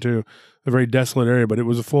question too. A very desolate area, but it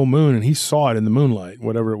was a full moon, and he saw it in the moonlight,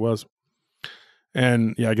 whatever it was.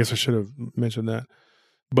 And yeah, I guess I should have mentioned that.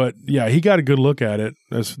 But yeah, he got a good look at it,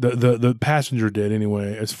 as the passenger did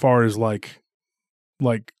anyway, as far as like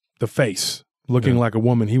the face looking like a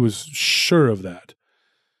woman. He was sure of that,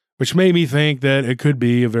 which made me think that it could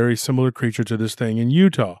be a very similar creature to this thing in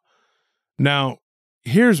Utah. Now,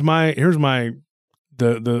 here's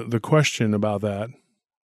the question about that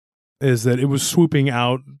is that it was swooping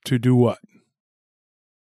out to do what?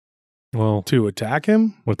 Well, to attack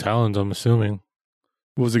him? With talons, I'm assuming.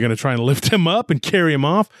 Was it going to try and lift him up and carry him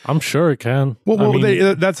off? I'm sure it can. Well,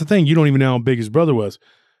 that's the thing. You don't even know how big his brother was.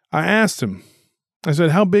 I asked him. I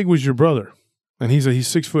said, "How big was your brother?" And he said he's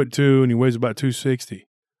 6'2" and he weighs about 260.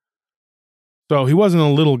 So he wasn't a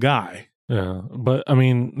little guy. Yeah, but I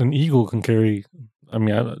mean, an eagle can carry. I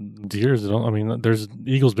mean, deers don't. I mean, there's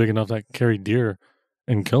eagles big enough that can carry deer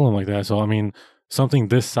and kill them like that. So I mean, something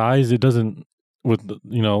this size, it doesn't. With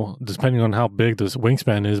depending on how big this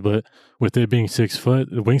wingspan is, but with it being 6 foot,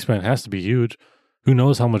 the wingspan has to be huge. Who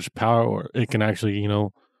knows how much power it can actually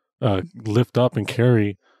lift up and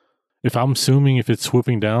carry. If I'm assuming if it's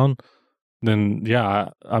swooping down, then yeah,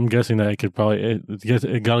 I'm guessing that it could probably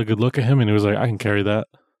it got a good look at him and it was like, I can carry that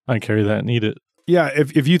and eat it. Yeah,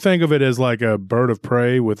 if you think of it as like a bird of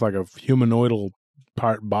prey with like a humanoidal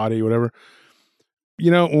part body, whatever,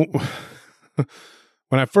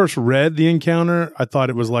 when I first read the encounter, I thought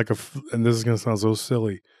it was like and this is going to sound so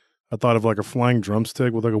silly, I thought of like a flying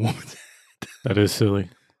drumstick with like a woman. That is silly.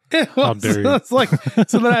 How dare you? It's like,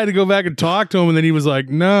 so then I had to go back and talk to him, and then he was like,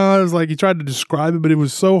 no, it was like he tried to describe it, but it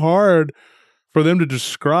was so hard for them to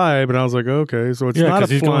describe, and I was like, okay, so it's not a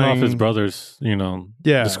he's flying... going off his brother's,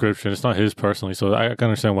 description. It's not his personally, so I can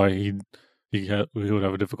understand why he would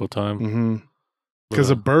have a difficult time. Because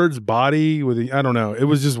a bird's body I don't know, it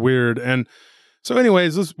was just weird. And so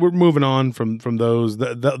anyways, we're moving on from those.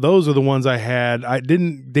 Those are the ones I had. They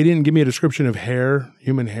didn't give me a description of hair,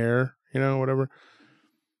 human hair, whatever.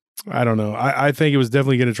 I don't know. I think it was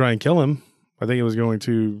definitely going to try and kill him. I think it was going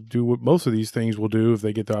to do what most of these things will do if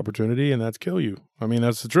they get the opportunity, and that's kill you. I mean,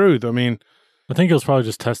 that's the truth. I mean, I think it was probably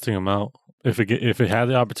just testing him out. If it had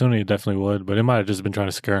the opportunity, it definitely would. But it might have just been trying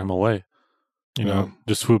to scare him away.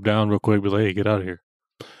 Just swoop down real quick, be like, "Hey, get out of here."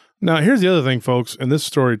 Now, here's the other thing, folks, and this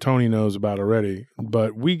story Tony knows about already,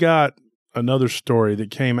 but we got another story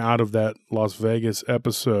that came out of that Las Vegas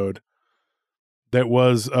episode that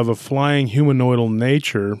was of a flying humanoidal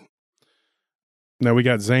nature. Now, we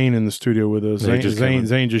got Zane in the studio with us.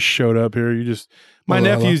 Zane just showed up here. My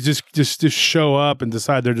nephews just show up and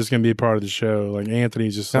decide they're just going to be a part of the show. Like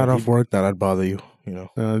Anthony's just got off work, that I'd bother you.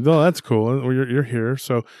 Well, that's cool. You're here.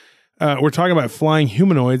 So we're talking about flying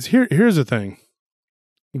humanoids. Here's the thing.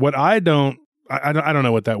 what I don't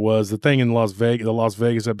know what that was. The thing in the Las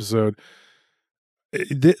Vegas episode,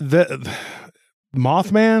 the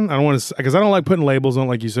Mothman. I don't want to, because I don't like putting labels on,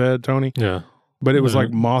 like you said, Tony. Yeah. But it was like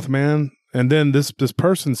Mothman. And then this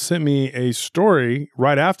person sent me a story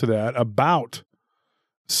right after that about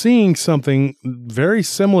seeing something very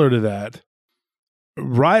similar to that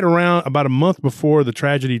right around about a month before the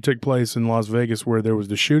tragedy took place in Las Vegas, where there was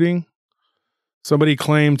the shooting. Somebody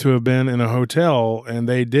claimed to have been in a hotel, and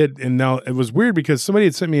they did. And now it was weird because somebody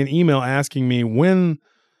had sent me an email asking me when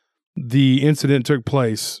the incident took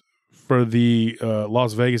place for the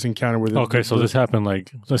Las Vegas encounter. Where so this happened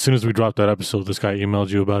like as soon as we dropped that episode, this guy emailed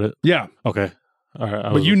you about it? Yeah. Okay. All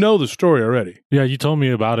right. But you know the story already. Yeah, you told me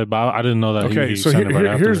about it, but I didn't know that. Okay, so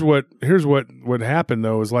here's what happened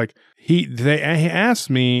though is like he asked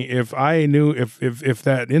me if I knew if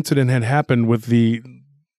that incident had happened with the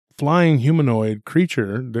flying humanoid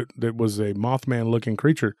creature that was a Mothman looking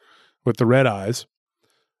creature with the red eyes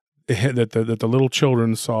that the little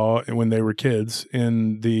children saw when they were kids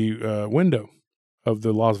in the window of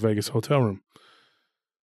the Las Vegas hotel room.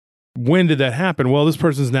 When did that happen? Well, this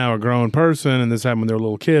person's now a grown person, and this happened when they were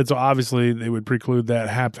little kids. So obviously, they would preclude that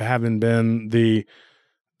having been the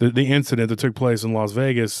incident that took place in Las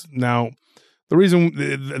Vegas. Now, the reason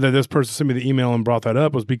that this person sent me the email and brought that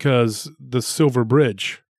up was because the Silver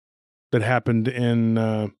Bridge that happened in,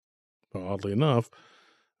 oddly enough,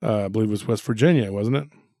 I believe it was West Virginia, wasn't it?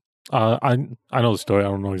 I know the story. I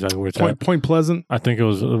don't know exactly where it's at. Point Pleasant. I think it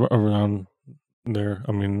was around there.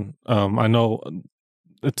 I mean, I know.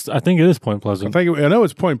 I think it is Point Pleasant. I know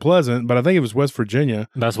it's Point Pleasant, but I think it was West Virginia.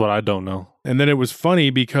 That's what I don't know. And then it was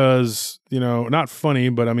funny because, not funny,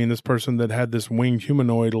 but I mean, this person that had this winged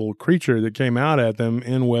humanoidal creature that came out at them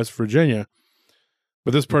in West Virginia.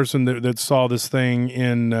 But this person that saw this thing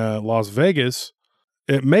in Las Vegas,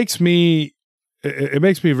 it makes me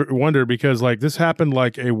wonder because like this happened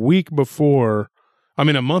like a week before,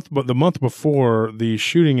 the month before the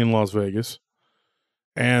shooting in Las Vegas.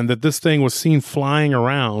 And that this thing was seen flying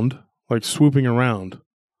around, like swooping around.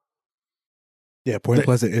 Yeah, Point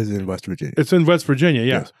Pleasant is in West Virginia. It's in West Virginia,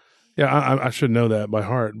 yes. Yeah, I should know that by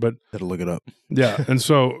heart, but... Gotta look it up. Yeah, and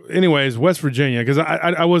so, anyways, West Virginia, because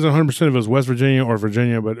I wasn't 100% if it was West Virginia or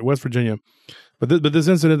Virginia, but West Virginia. But this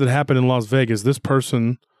incident that happened in Las Vegas, this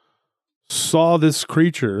person saw this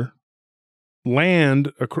creature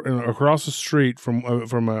land across the street from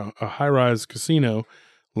a high-rise casino,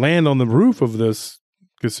 land on the roof of this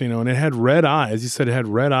casino, and it had red eyes. He said it had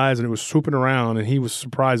red eyes and it was swooping around, and he was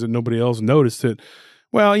surprised that nobody else noticed it.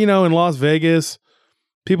 Well, in Las Vegas,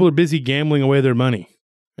 people are busy gambling away their money,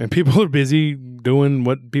 and people are busy doing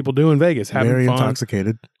what people do in Vegas, having very fun,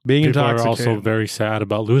 intoxicated. Being people intoxicated. Are also very sad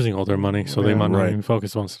about losing all their money, so they might not even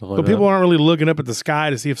focus on stuff like that. But people aren't really looking up at the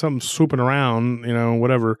sky to see if something's swooping around,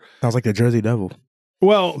 whatever. Sounds like the Jersey Devil.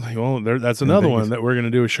 Well, that's another one that we're going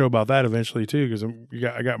to do a show about that eventually too, because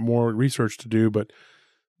I got more research to do, but.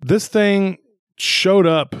 This thing showed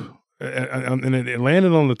up and it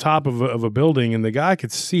landed on the top of a building, and the guy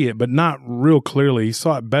could see it, but not real clearly. He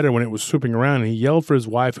saw it better when it was swooping around, and he yelled for his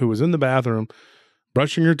wife, who was in the bathroom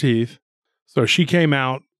brushing her teeth. So she came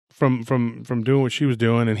out from doing what she was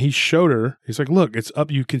doing, and he showed her. He's like, "Look, it's up.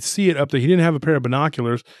 You can see it up there." He didn't have a pair of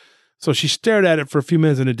binoculars, so she stared at it for a few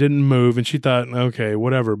minutes, and it didn't move, and she thought, "Okay,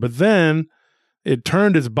 whatever." But then it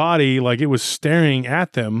turned its body like it was staring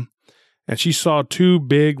at them. And she saw two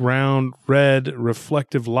big, round, red,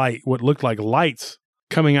 reflective what looked like lights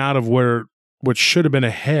coming out of what should have been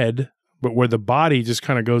a head, but where the body just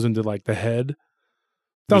kind of goes into like the head.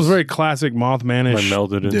 That was very classic Mothman-ish. Like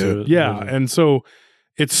melded into it. Yeah. And so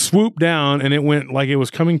it swooped down and it went like it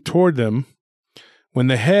was coming toward them. When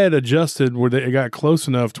the head adjusted, it got close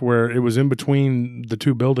enough to where it was in between the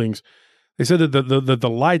two buildings, they said that the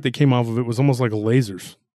light that came off of it was almost like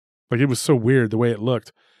lasers. Like it was so weird the way it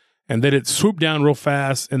looked. And then it swooped down real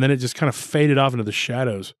fast, and then it just kind of faded off into the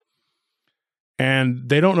shadows. And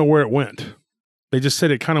they don't know where it went. They just said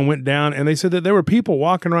it kind of went down, and they said that there were people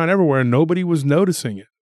walking around everywhere, and nobody was noticing it.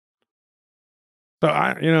 So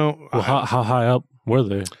how high up were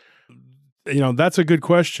they? That's a good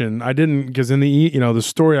question. I didn't, because in the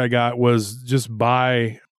story I got was just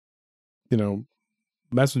by,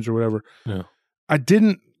 messenger or whatever. Yeah. I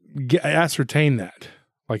didn't ascertain that,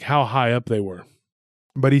 like how high up they were.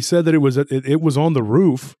 But he said that it was on the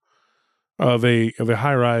roof of a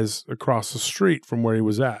high rise across the street from where he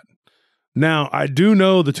was at. Now I do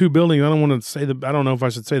know the two buildings. I don't want to say I don't know if I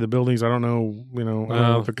should say the buildings. I don't know. I don't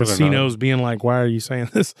know if the casinos being like, why are you saying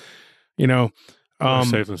this? Safe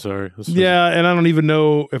and sorry. Yeah, and I don't even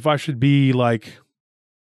know if I should be like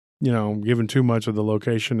given too much of the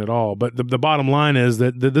location at all. But the bottom line is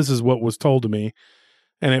that this is what was told to me.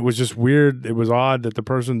 And it was just weird. It was odd that the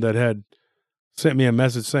person that had sent me a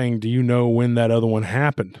message saying, do you know when that other one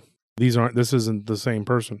happened? This isn't the same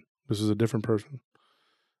person. This is a different person.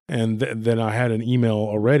 And then I had an email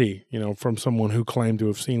already, from someone who claimed to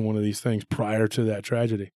have seen one of these things prior to that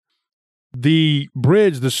tragedy. The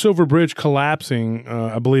bridge, the Silver Bridge collapsing,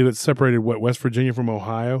 I believe it separated West Virginia from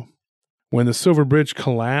Ohio. When the Silver Bridge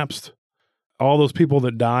collapsed, all those people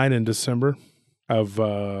that died in December of,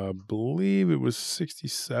 I believe it was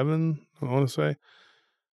 67, I want to say,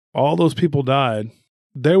 all those people died.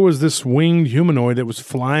 There was this winged humanoid that was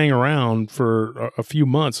flying around for a few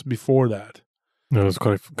months before that. There was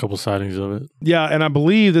quite a couple sightings of it. Yeah, and I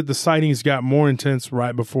believe that the sightings got more intense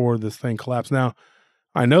right before this thing collapsed. Now,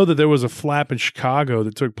 I know that there was a flap in Chicago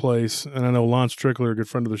that took place, and I know Lon Strickler, a good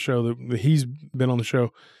friend of the show, that he's been on the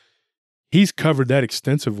show. He's covered that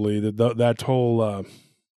extensively, that whole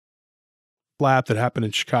flap that happened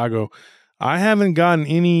in Chicago. I haven't gotten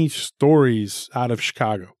any stories out of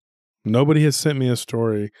Chicago. Nobody has sent me a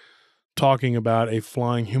story talking about a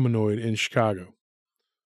flying humanoid in Chicago.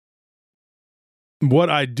 What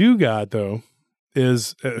I do got, though,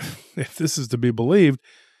 is if this is to be believed,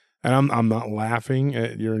 and I'm not laughing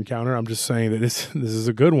at your encounter, I'm just saying that this is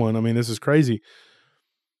a good one. I mean, this is crazy.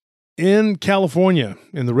 In California,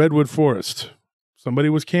 in the Redwood Forest, somebody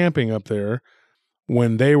was camping up there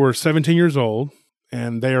when they were 17 years old,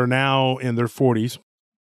 and they are now in their 40s.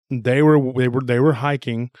 They were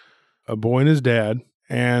hiking, a boy and his dad,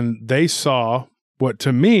 and they saw what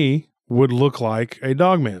to me would look like a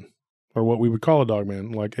dogman, or what we would call a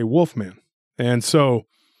dogman, like a wolf man. And so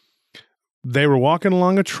they were walking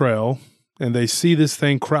along a trail, and they see this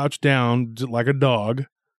thing crouched down like a dog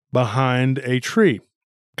behind a tree,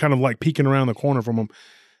 kind of like peeking around the corner from them.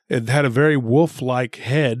 It had a very wolf-like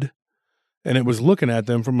head, and it was looking at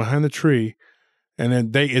them from behind the tree.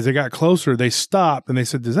 And then as they got closer, they stopped, and they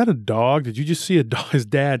said, "Is that a dog? Did you just see a dog?" His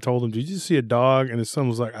dad told him, "Did you just see a dog?" And his son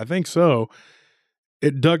was like, "I think so."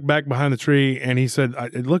 It ducked back behind the tree, and he said,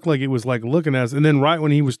 it looked like it was like looking at us. And then right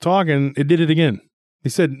when he was talking, it did it again. He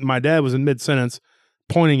said, my dad was in mid-sentence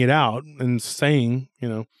pointing it out and saying,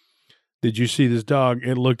 "Did you see this dog?"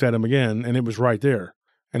 It looked at him again, and it was right there.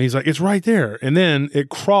 And he's like, "It's right there." And then it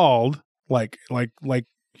crawled like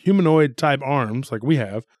humanoid type arms, like we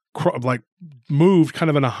have, like moved kind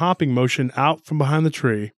of in a hopping motion out from behind the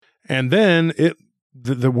tree. And then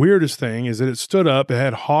the weirdest thing is that it stood up. It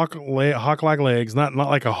had hawk-like legs, not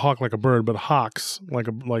like a hawk like a bird, but hawks like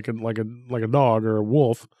a dog or a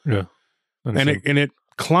wolf. Yeah, and it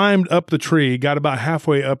climbed up the tree, got about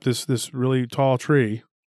halfway up this really tall tree,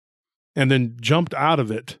 and then jumped out of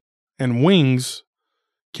it, and wings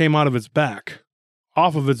came out of its back,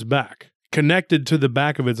 off of its back, connected to the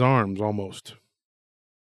back of its arms almost.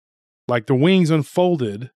 Like the wings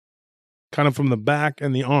unfolded kind of from the back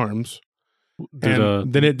and the arms.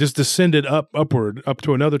 And then it just descended upward up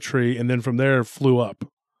to another tree, and then from there flew up.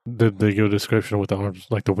 Did they give a description of what the arms,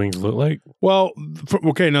 like the wings, look like? Well,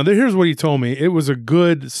 okay, now here's what he told me. It was a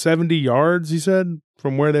good 70 yards, he said,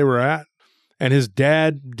 from where they were at. And his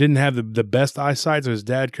dad didn't have the best eyesight, so his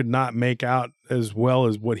dad could not make out as well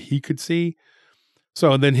as what he could see.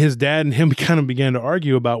 So then his dad and him kind of began to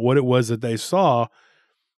argue about what it was that they saw.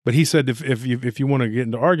 But he said, if you want to get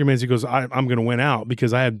into arguments, he goes, I'm going to win out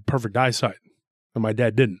because I had perfect eyesight. And my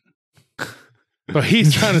dad didn't. But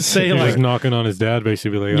he's trying to say, like, knocking on his dad,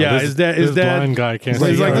 basically. Like, yeah, his dad, blind guy can't see.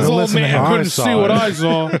 He's like, this old man couldn't see what I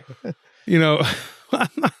saw.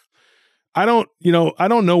 I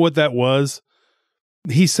don't know what that was.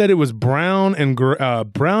 He said it was brown and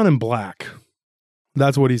black.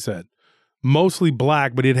 That's what he said. Mostly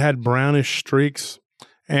black, but it had brownish streaks.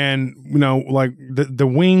 And like the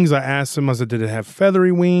wings. I asked him. I said, did it have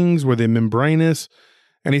feathery wings? Were they membranous?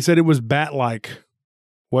 And he said it was bat-like,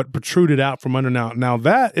 what protruded out from under. Now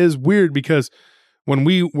that is weird because when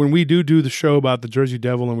we do the show about the Jersey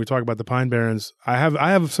Devil and we talk about the Pine Barrens, I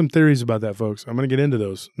have some theories about that, folks. I'm going to get into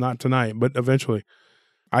those, not tonight, but eventually.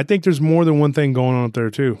 I think there's more than one thing going on up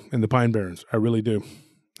there too in the Pine Barrens. I really do.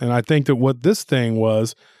 And I think that what this thing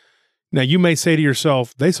was, now you may say to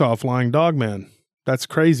yourself, they saw a flying dog man. That's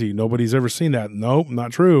crazy. Nobody's ever seen that. Nope,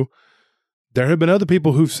 not true. There have been other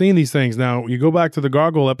people who've seen these things. Now, you go back to the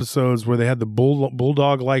Gargoyle episodes where they had the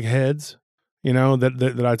bulldog-like heads,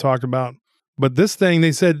 that I talked about. But this thing,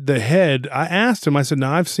 they said the head, I asked him, I said,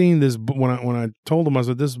 now I've seen this, when I told him, I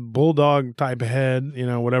said, this bulldog-type head,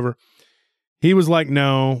 whatever. He was like,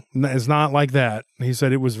 no, it's not like that. He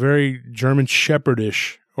said it was very German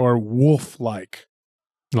Shepherdish or wolf-like.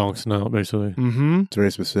 Long snout, basically. Mm-hmm. It's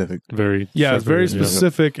very specific. Very Yeah, it's very separated,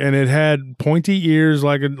 specific, and it had pointy ears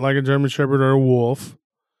like a German Shepherd or a wolf.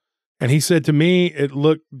 And he said to me, it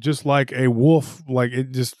looked just like a wolf, like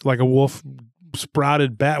a wolf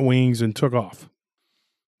sprouted bat wings and took off.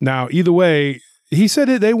 Now, either way, he said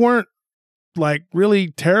they weren't like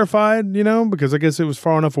really terrified, because I guess it was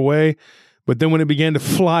far enough away. But then when it began to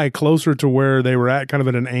fly closer to where they were at, kind of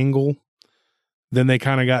at an angle, then they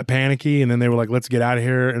kind of got panicky, and then they were like, let's get out of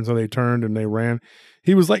here. And so they turned and they ran.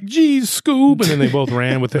 He was like, geez, Scoob. And then they both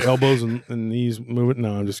ran with their elbows and knees moving.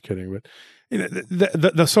 No, I'm just kidding.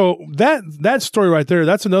 But so that story right there,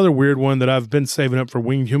 that's another weird one that I've been saving up for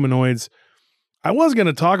winged humanoids. I was going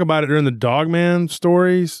to talk about it during the Dogman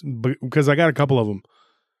stories because I got a couple of them.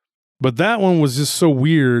 But that one was just so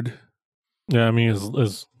weird. Yeah, I mean,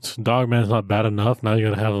 is Dogman's not bad enough. Now you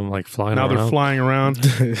got to have them like flying around. Now they're flying around.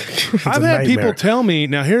 I've had people tell me,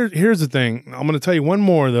 now here's the thing. I'm going to tell you one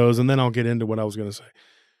more of those, and then I'll get into what I was going to say.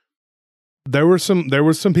 There were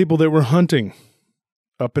some people that were hunting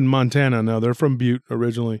up in Montana. Now, they're from Butte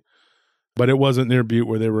originally, but it wasn't near Butte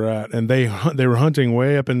where they were at. And they were hunting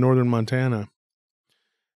way up in northern Montana.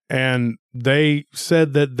 And they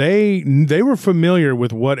said that they were familiar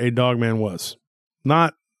with what a dogman was.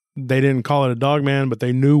 They didn't call it a dogman, but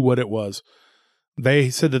they knew what it was. They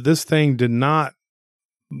said that this thing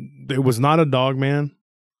it was not a dogman,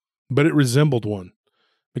 but it resembled one.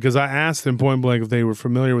 Because I asked them point blank if they were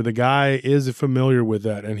familiar with the guy is familiar with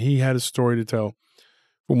that. And he had a story to tell.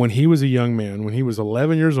 From when he was a young man, when he was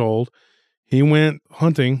 11 years old, he went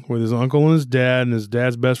hunting with his uncle and his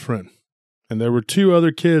dad's best friend. And there were two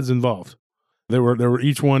other kids involved. There were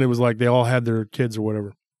each one, it was like they all had their kids or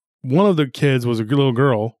whatever. One of the kids was a little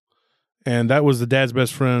girl, and that was the dad's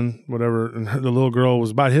best friend, whatever. And the little girl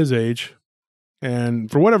was about his age.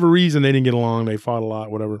 And for whatever reason, they didn't get along. They fought a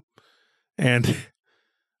lot, whatever. And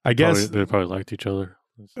I guess they probably liked each other.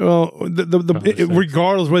 Well,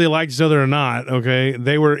 regardless whether they liked each other or not, okay,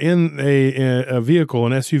 they were in a vehicle,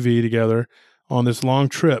 an SUV together on this long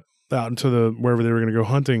trip out into wherever they were going to go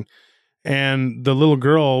hunting. And the little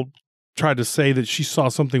girl tried to say that she saw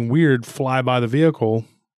something weird fly by the vehicle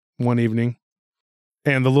one evening.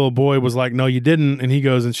 And the little boy was like, no, you didn't. And he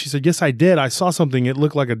goes, and she said, yes, I did. I saw something. It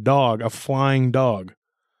looked like a dog, a flying dog.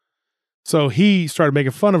 So he started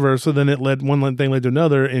making fun of her. So then one thing led to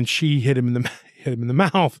another, and she hit him in the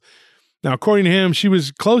mouth. Now, according to him, she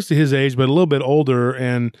was close to his age, but a little bit older.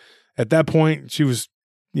 And at that point, she was,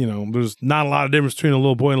 there's not a lot of difference between a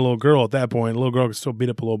little boy and a little girl at that point. A little girl could still beat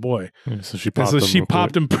up a little boy. Yeah, so she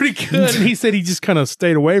popped him pretty good. And he said he just kind of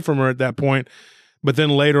stayed away from her at that point. But then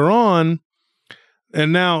later on,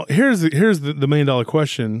 and now here's the $1 million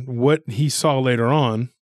question. What he saw later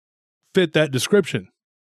on fit that description.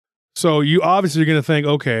 So you obviously are going to think,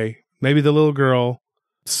 okay, maybe the little girl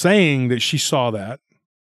saying that she saw that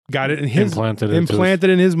got it in his implanted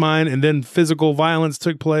in his mind, and then physical violence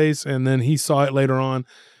took place, and then he saw it later on.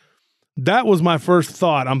 That was my first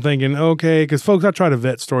thought. I'm thinking, okay, because folks, I try to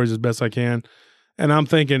vet stories as best I can, and I'm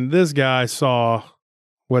thinking this guy saw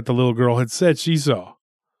what the little girl had said she saw.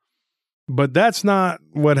 But that's not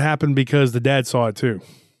what happened, because the dad saw it too.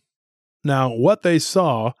 Now, what they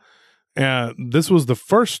saw, this was the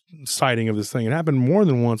first sighting of this thing. It happened more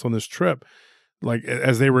than once on this trip. Like,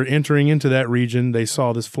 as they were entering into that region, they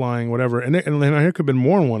saw this flying, whatever. And here could have been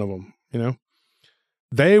more than one of them,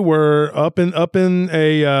 They were up in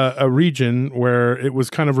a region where it was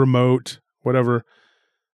kind of remote, whatever.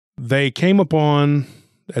 They came upon,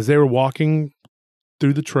 as they were walking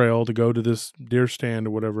through the trail to go to this deer stand or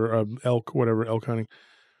whatever, elk hunting,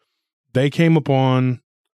 they came upon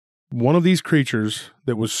one of these creatures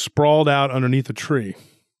that was sprawled out underneath a tree.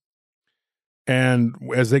 And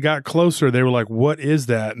as they got closer, they were like, what is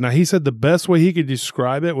that? Now, he said the best way he could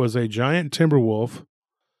describe it was a giant timber wolf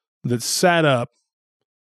that sat up.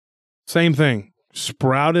 Same thing,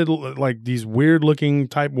 sprouted like these weird looking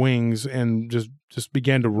type wings, and just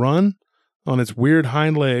began to run on its weird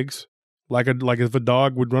hind legs, like if a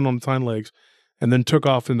dog would run on its hind legs, and then took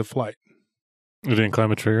off into flight. It didn't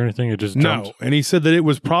climb a tree or anything? It just jumped? No, and he said that it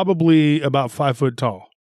was probably about 5 foot tall.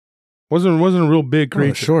 Wasn't a real big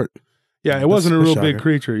creature. Short. Yeah, it wasn't a real big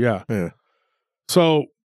creature. Yeah. So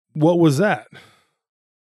what was that?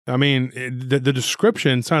 I mean, the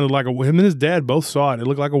description sounded like him and his dad both saw it. It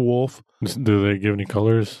looked like a wolf. Do they give any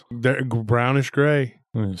colors? They're brownish gray.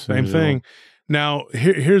 Same thing. Now,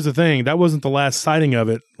 here's the thing. That wasn't the last sighting of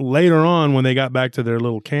it. Later on, when they got back to their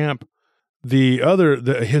little camp,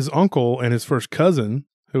 his uncle and his first cousin,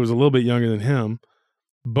 who was a little bit younger than him,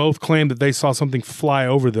 both claimed that they saw something fly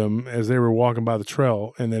over them as they were walking by the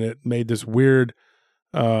trail, and then it made this weird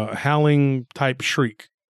howling type shriek.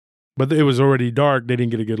 But it was already dark. They didn't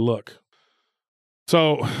get a good look.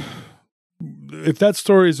 So if that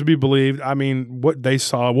story is to be believed, I mean, what they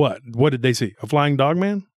saw, what did they see? A flying dog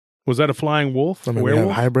man? Was that a flying wolf? I mean, we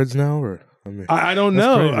werewolf? have hybrids now, or I don't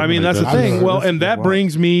know. crazy. I mean, that's the thing. Well, and that wild.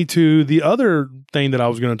 brings me to the other thing that I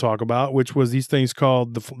was going to talk about, which was these things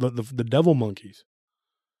called the devil monkeys.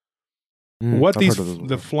 What I've these heard of those the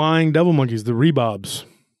before. flying devil monkeys, the rebobs.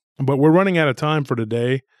 But we're running out of time for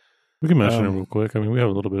today. We can mention it real quick. I mean, we have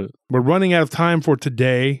a little bit. We're running out of time for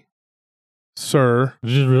today, sir. I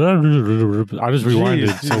just rewinded,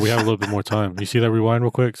 Jeez. so we have a little bit more time. You see that rewind real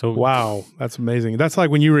quick? So Wow, that's amazing. That's like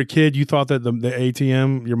when you were a kid, you thought that the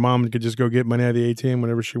ATM, your mom could just go get money out of the ATM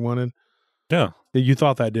whenever she wanted. yeah, You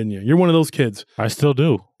thought that, didn't you? You're one of those kids. I still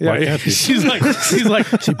do. Yeah, Why can't you? she's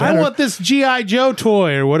like, I want this GI Joe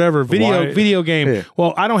toy or whatever video game. Yeah.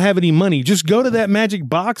 Well, I don't have any money. Just go to that magic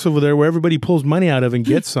box over there where everybody pulls money out of and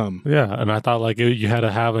get some. Yeah, and I thought like you had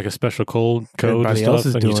to have like a special code and Everybody else stuff,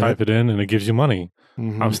 is and you doing type it in, and it gives you money.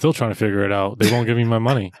 Mhm. I'm still trying to figure it out. They won't give me my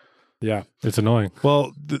money. Yeah. It's annoying.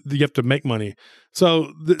 Well, you have to make money.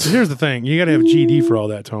 So here's the thing: you got to have GD for all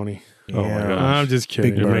that, Tony. Oh my Yeah. gosh. I'm just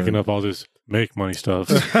kidding. You're Burn. making up all this make money stuff.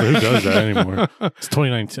 Who does that anymore? It's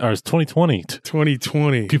 2019 or it's 2020.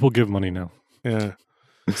 2020. People give money now. Yeah.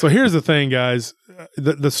 So here's the thing, guys.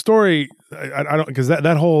 The story, I don't, because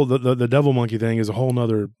that whole the devil monkey thing is a whole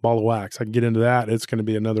nother ball of wax. I can get into that. It's going to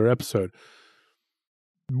be another episode.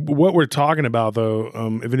 What we're talking about, though,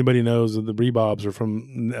 if anybody knows, the rebobs are from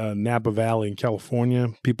Napa Valley in California.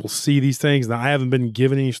 People see these things. Now, I haven't been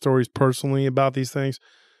given any stories personally about these things,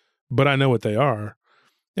 but I know what they are,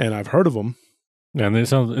 and I've heard of them. Yeah, and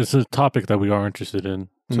it's a topic that we are interested in.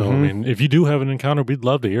 So I Mhm. mean, if you do have an encounter, we'd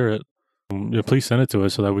love to hear it. Yeah, please send it to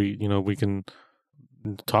us so that we can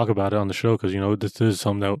talk about it on the show, because this is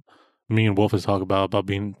something that me and Wolf has talked about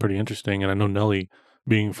being pretty interesting, and I know Nelly,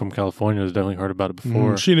 being from California, has definitely heard about it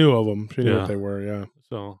before. She knew of them. She knew Yeah. what they were. Yeah.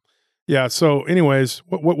 So Yeah. So, anyways,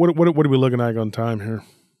 what are we looking at on time here?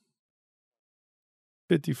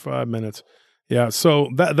 55 minutes. Yeah. So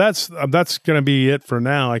that's going to be it for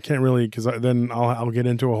now. I can't really, because then I'll get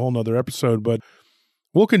into a whole nother episode, but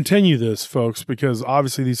we'll continue this, folks, because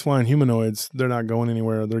obviously these flying humanoids, they're not going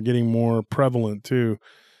anywhere. They're getting more prevalent too.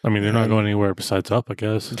 I mean, they're not going anywhere besides up, I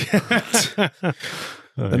guess.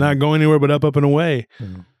 They're not going anywhere but up and away.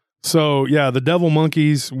 Mm. So yeah, the devil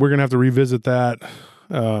monkeys, we're gonna have to revisit that.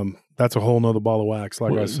 That's a whole nother ball of wax,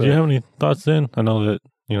 like I said. Do you have any thoughts then? I know that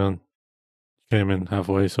came in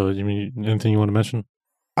halfway, so you mean anything you want to mention?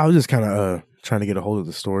 I was just kind of trying to get a hold of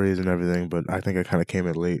the stories and everything, but I think I kind of came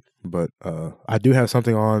in late. But I do have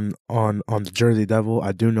something on the Jersey Devil.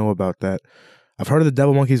 I do know about that. I've heard of the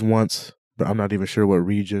devil monkeys once, but I'm not even sure what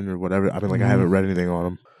region or whatever. I mean, like I haven't read anything on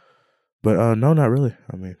them. But no, not really.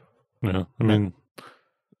 I mean, Yeah, I mean,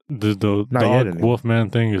 the Not yet, dog anyway. Wolfman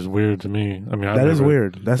thing is weird to me. I mean, that is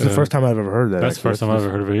weird. That's the yeah. first time I've ever heard that. That's the first time I've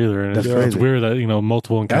ever heard of it either. And That's it's crazy. weird that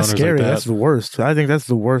multiple encounters That's scary. like that. That's the worst. I think that's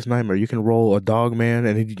the worst nightmare. You can roll a dog man,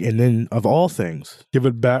 and then of all things, Give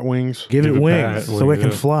it bat wings. give Give it it wings bat so it can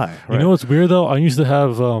wings, yeah. fly. Right? You know what's weird though? I used to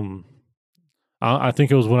have I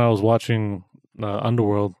think it was when I was watching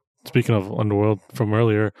Underworld. Speaking of Underworld from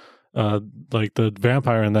earlier, like the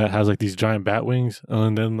vampire in that has like these giant bat wings,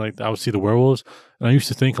 and then like I would see the werewolves, and I used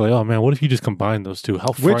to think like, oh man, what if you just combine those two? How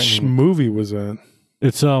Which frightening! movie was that?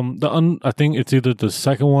 It's I think it's either the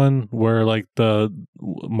second one where like the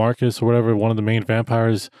Marcus or whatever, one of the main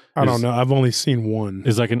vampires. I don't know. I've only seen one.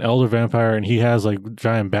 Is like an elder vampire, and he has like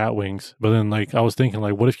giant bat wings. But then like I was thinking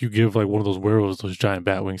like, what if you give like one of those werewolves those giant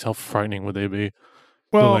bat wings? How frightening would they be?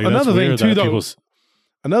 Well, But, like, that's another thing weird too, that though. people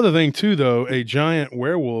Another thing too, though, a giant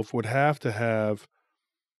werewolf would have to have.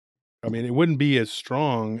 I mean, it wouldn't be as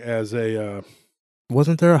strong as a.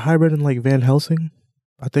 Wasn't there a hybrid in like Van Helsing?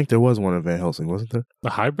 I think there was one in Van Helsing, wasn't there?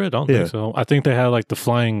 The hybrid? I don't Yeah. think so. I think they had like the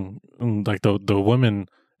flying, like the women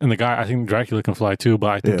and the guy. I think Dracula can fly too,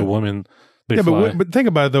 but I think Yeah. the women they Yeah, fly. but think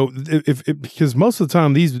about it though, if because most of the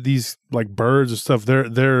time these like birds and stuff,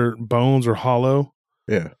 their bones are hollow,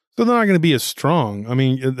 Yeah. so they're not going to be as strong. I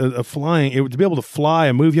mean, a flying to be able to fly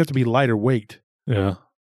and move, you have to be lighter weight, yeah,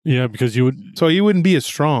 because you would. so you wouldn't be as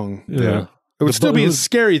strong. Yeah, It would The still bu- be it a was-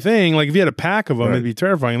 scary thing. Like if you had a pack of them, Right. it'd be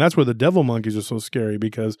terrifying. And that's where the devil monkeys are so scary,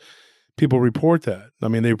 because people report that. I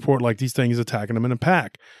mean, they report like these things attacking them in a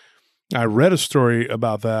pack. I read a story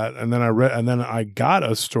about that, and then I got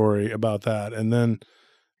a story about that, and then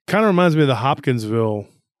kind of reminds me of the Hopkinsville.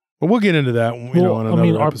 But we'll get into that. On another I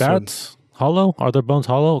mean, are episode. bats hollow? Are their bones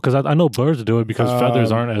hollow? Because I know birds do it because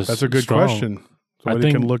feathers aren't as. That's a good strong. question. I Somebody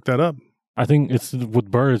think- can look that up. I think it's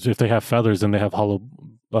with birds, if they have feathers, then they have hollow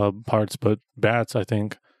parts. But bats, I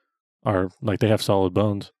think, are like they have solid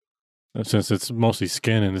bones. since it's mostly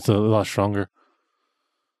skin and it's a lot stronger.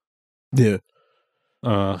 Yeah.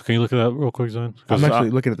 Can you look at that real quick, Zane? I'm actually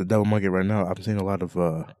looking at the devil monkey right now. I'm seeing a lot of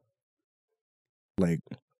like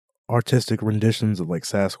artistic renditions of like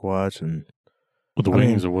Sasquatch and with the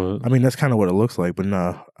wings or what? I mean, that's kind of what it looks like, but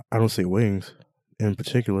nah, I don't see wings in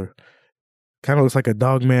particular. Kind of looks like a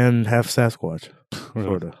dog man, half Sasquatch,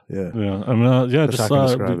 sort of. Yeah. Yeah. I mean, yeah. That's just how I can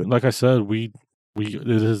describe it. like I said, it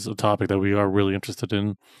is a topic that we are really interested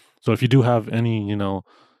in. So if you do have any,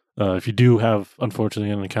 if you do have,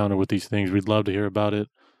 unfortunately, an encounter with these things, we'd love to hear about it.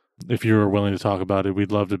 If you're willing to talk about it,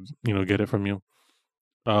 we'd love to, get it from you.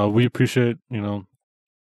 We appreciate,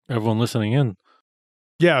 everyone listening in.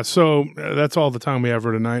 Yeah, so that's all the time we have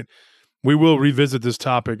for tonight. We will revisit this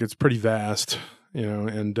topic. It's pretty vast,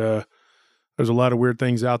 and there's a lot of weird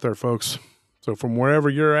things out there, folks. So from wherever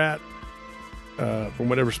you're at, from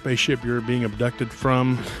whatever spaceship you're being abducted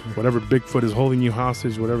from, whatever Bigfoot is holding you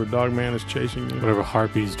hostage, whatever dogman is chasing you, whatever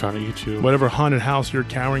harpy is trying to eat you, whatever haunted house you're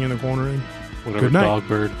cowering in the corner in, whatever good night. dog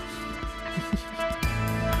bird.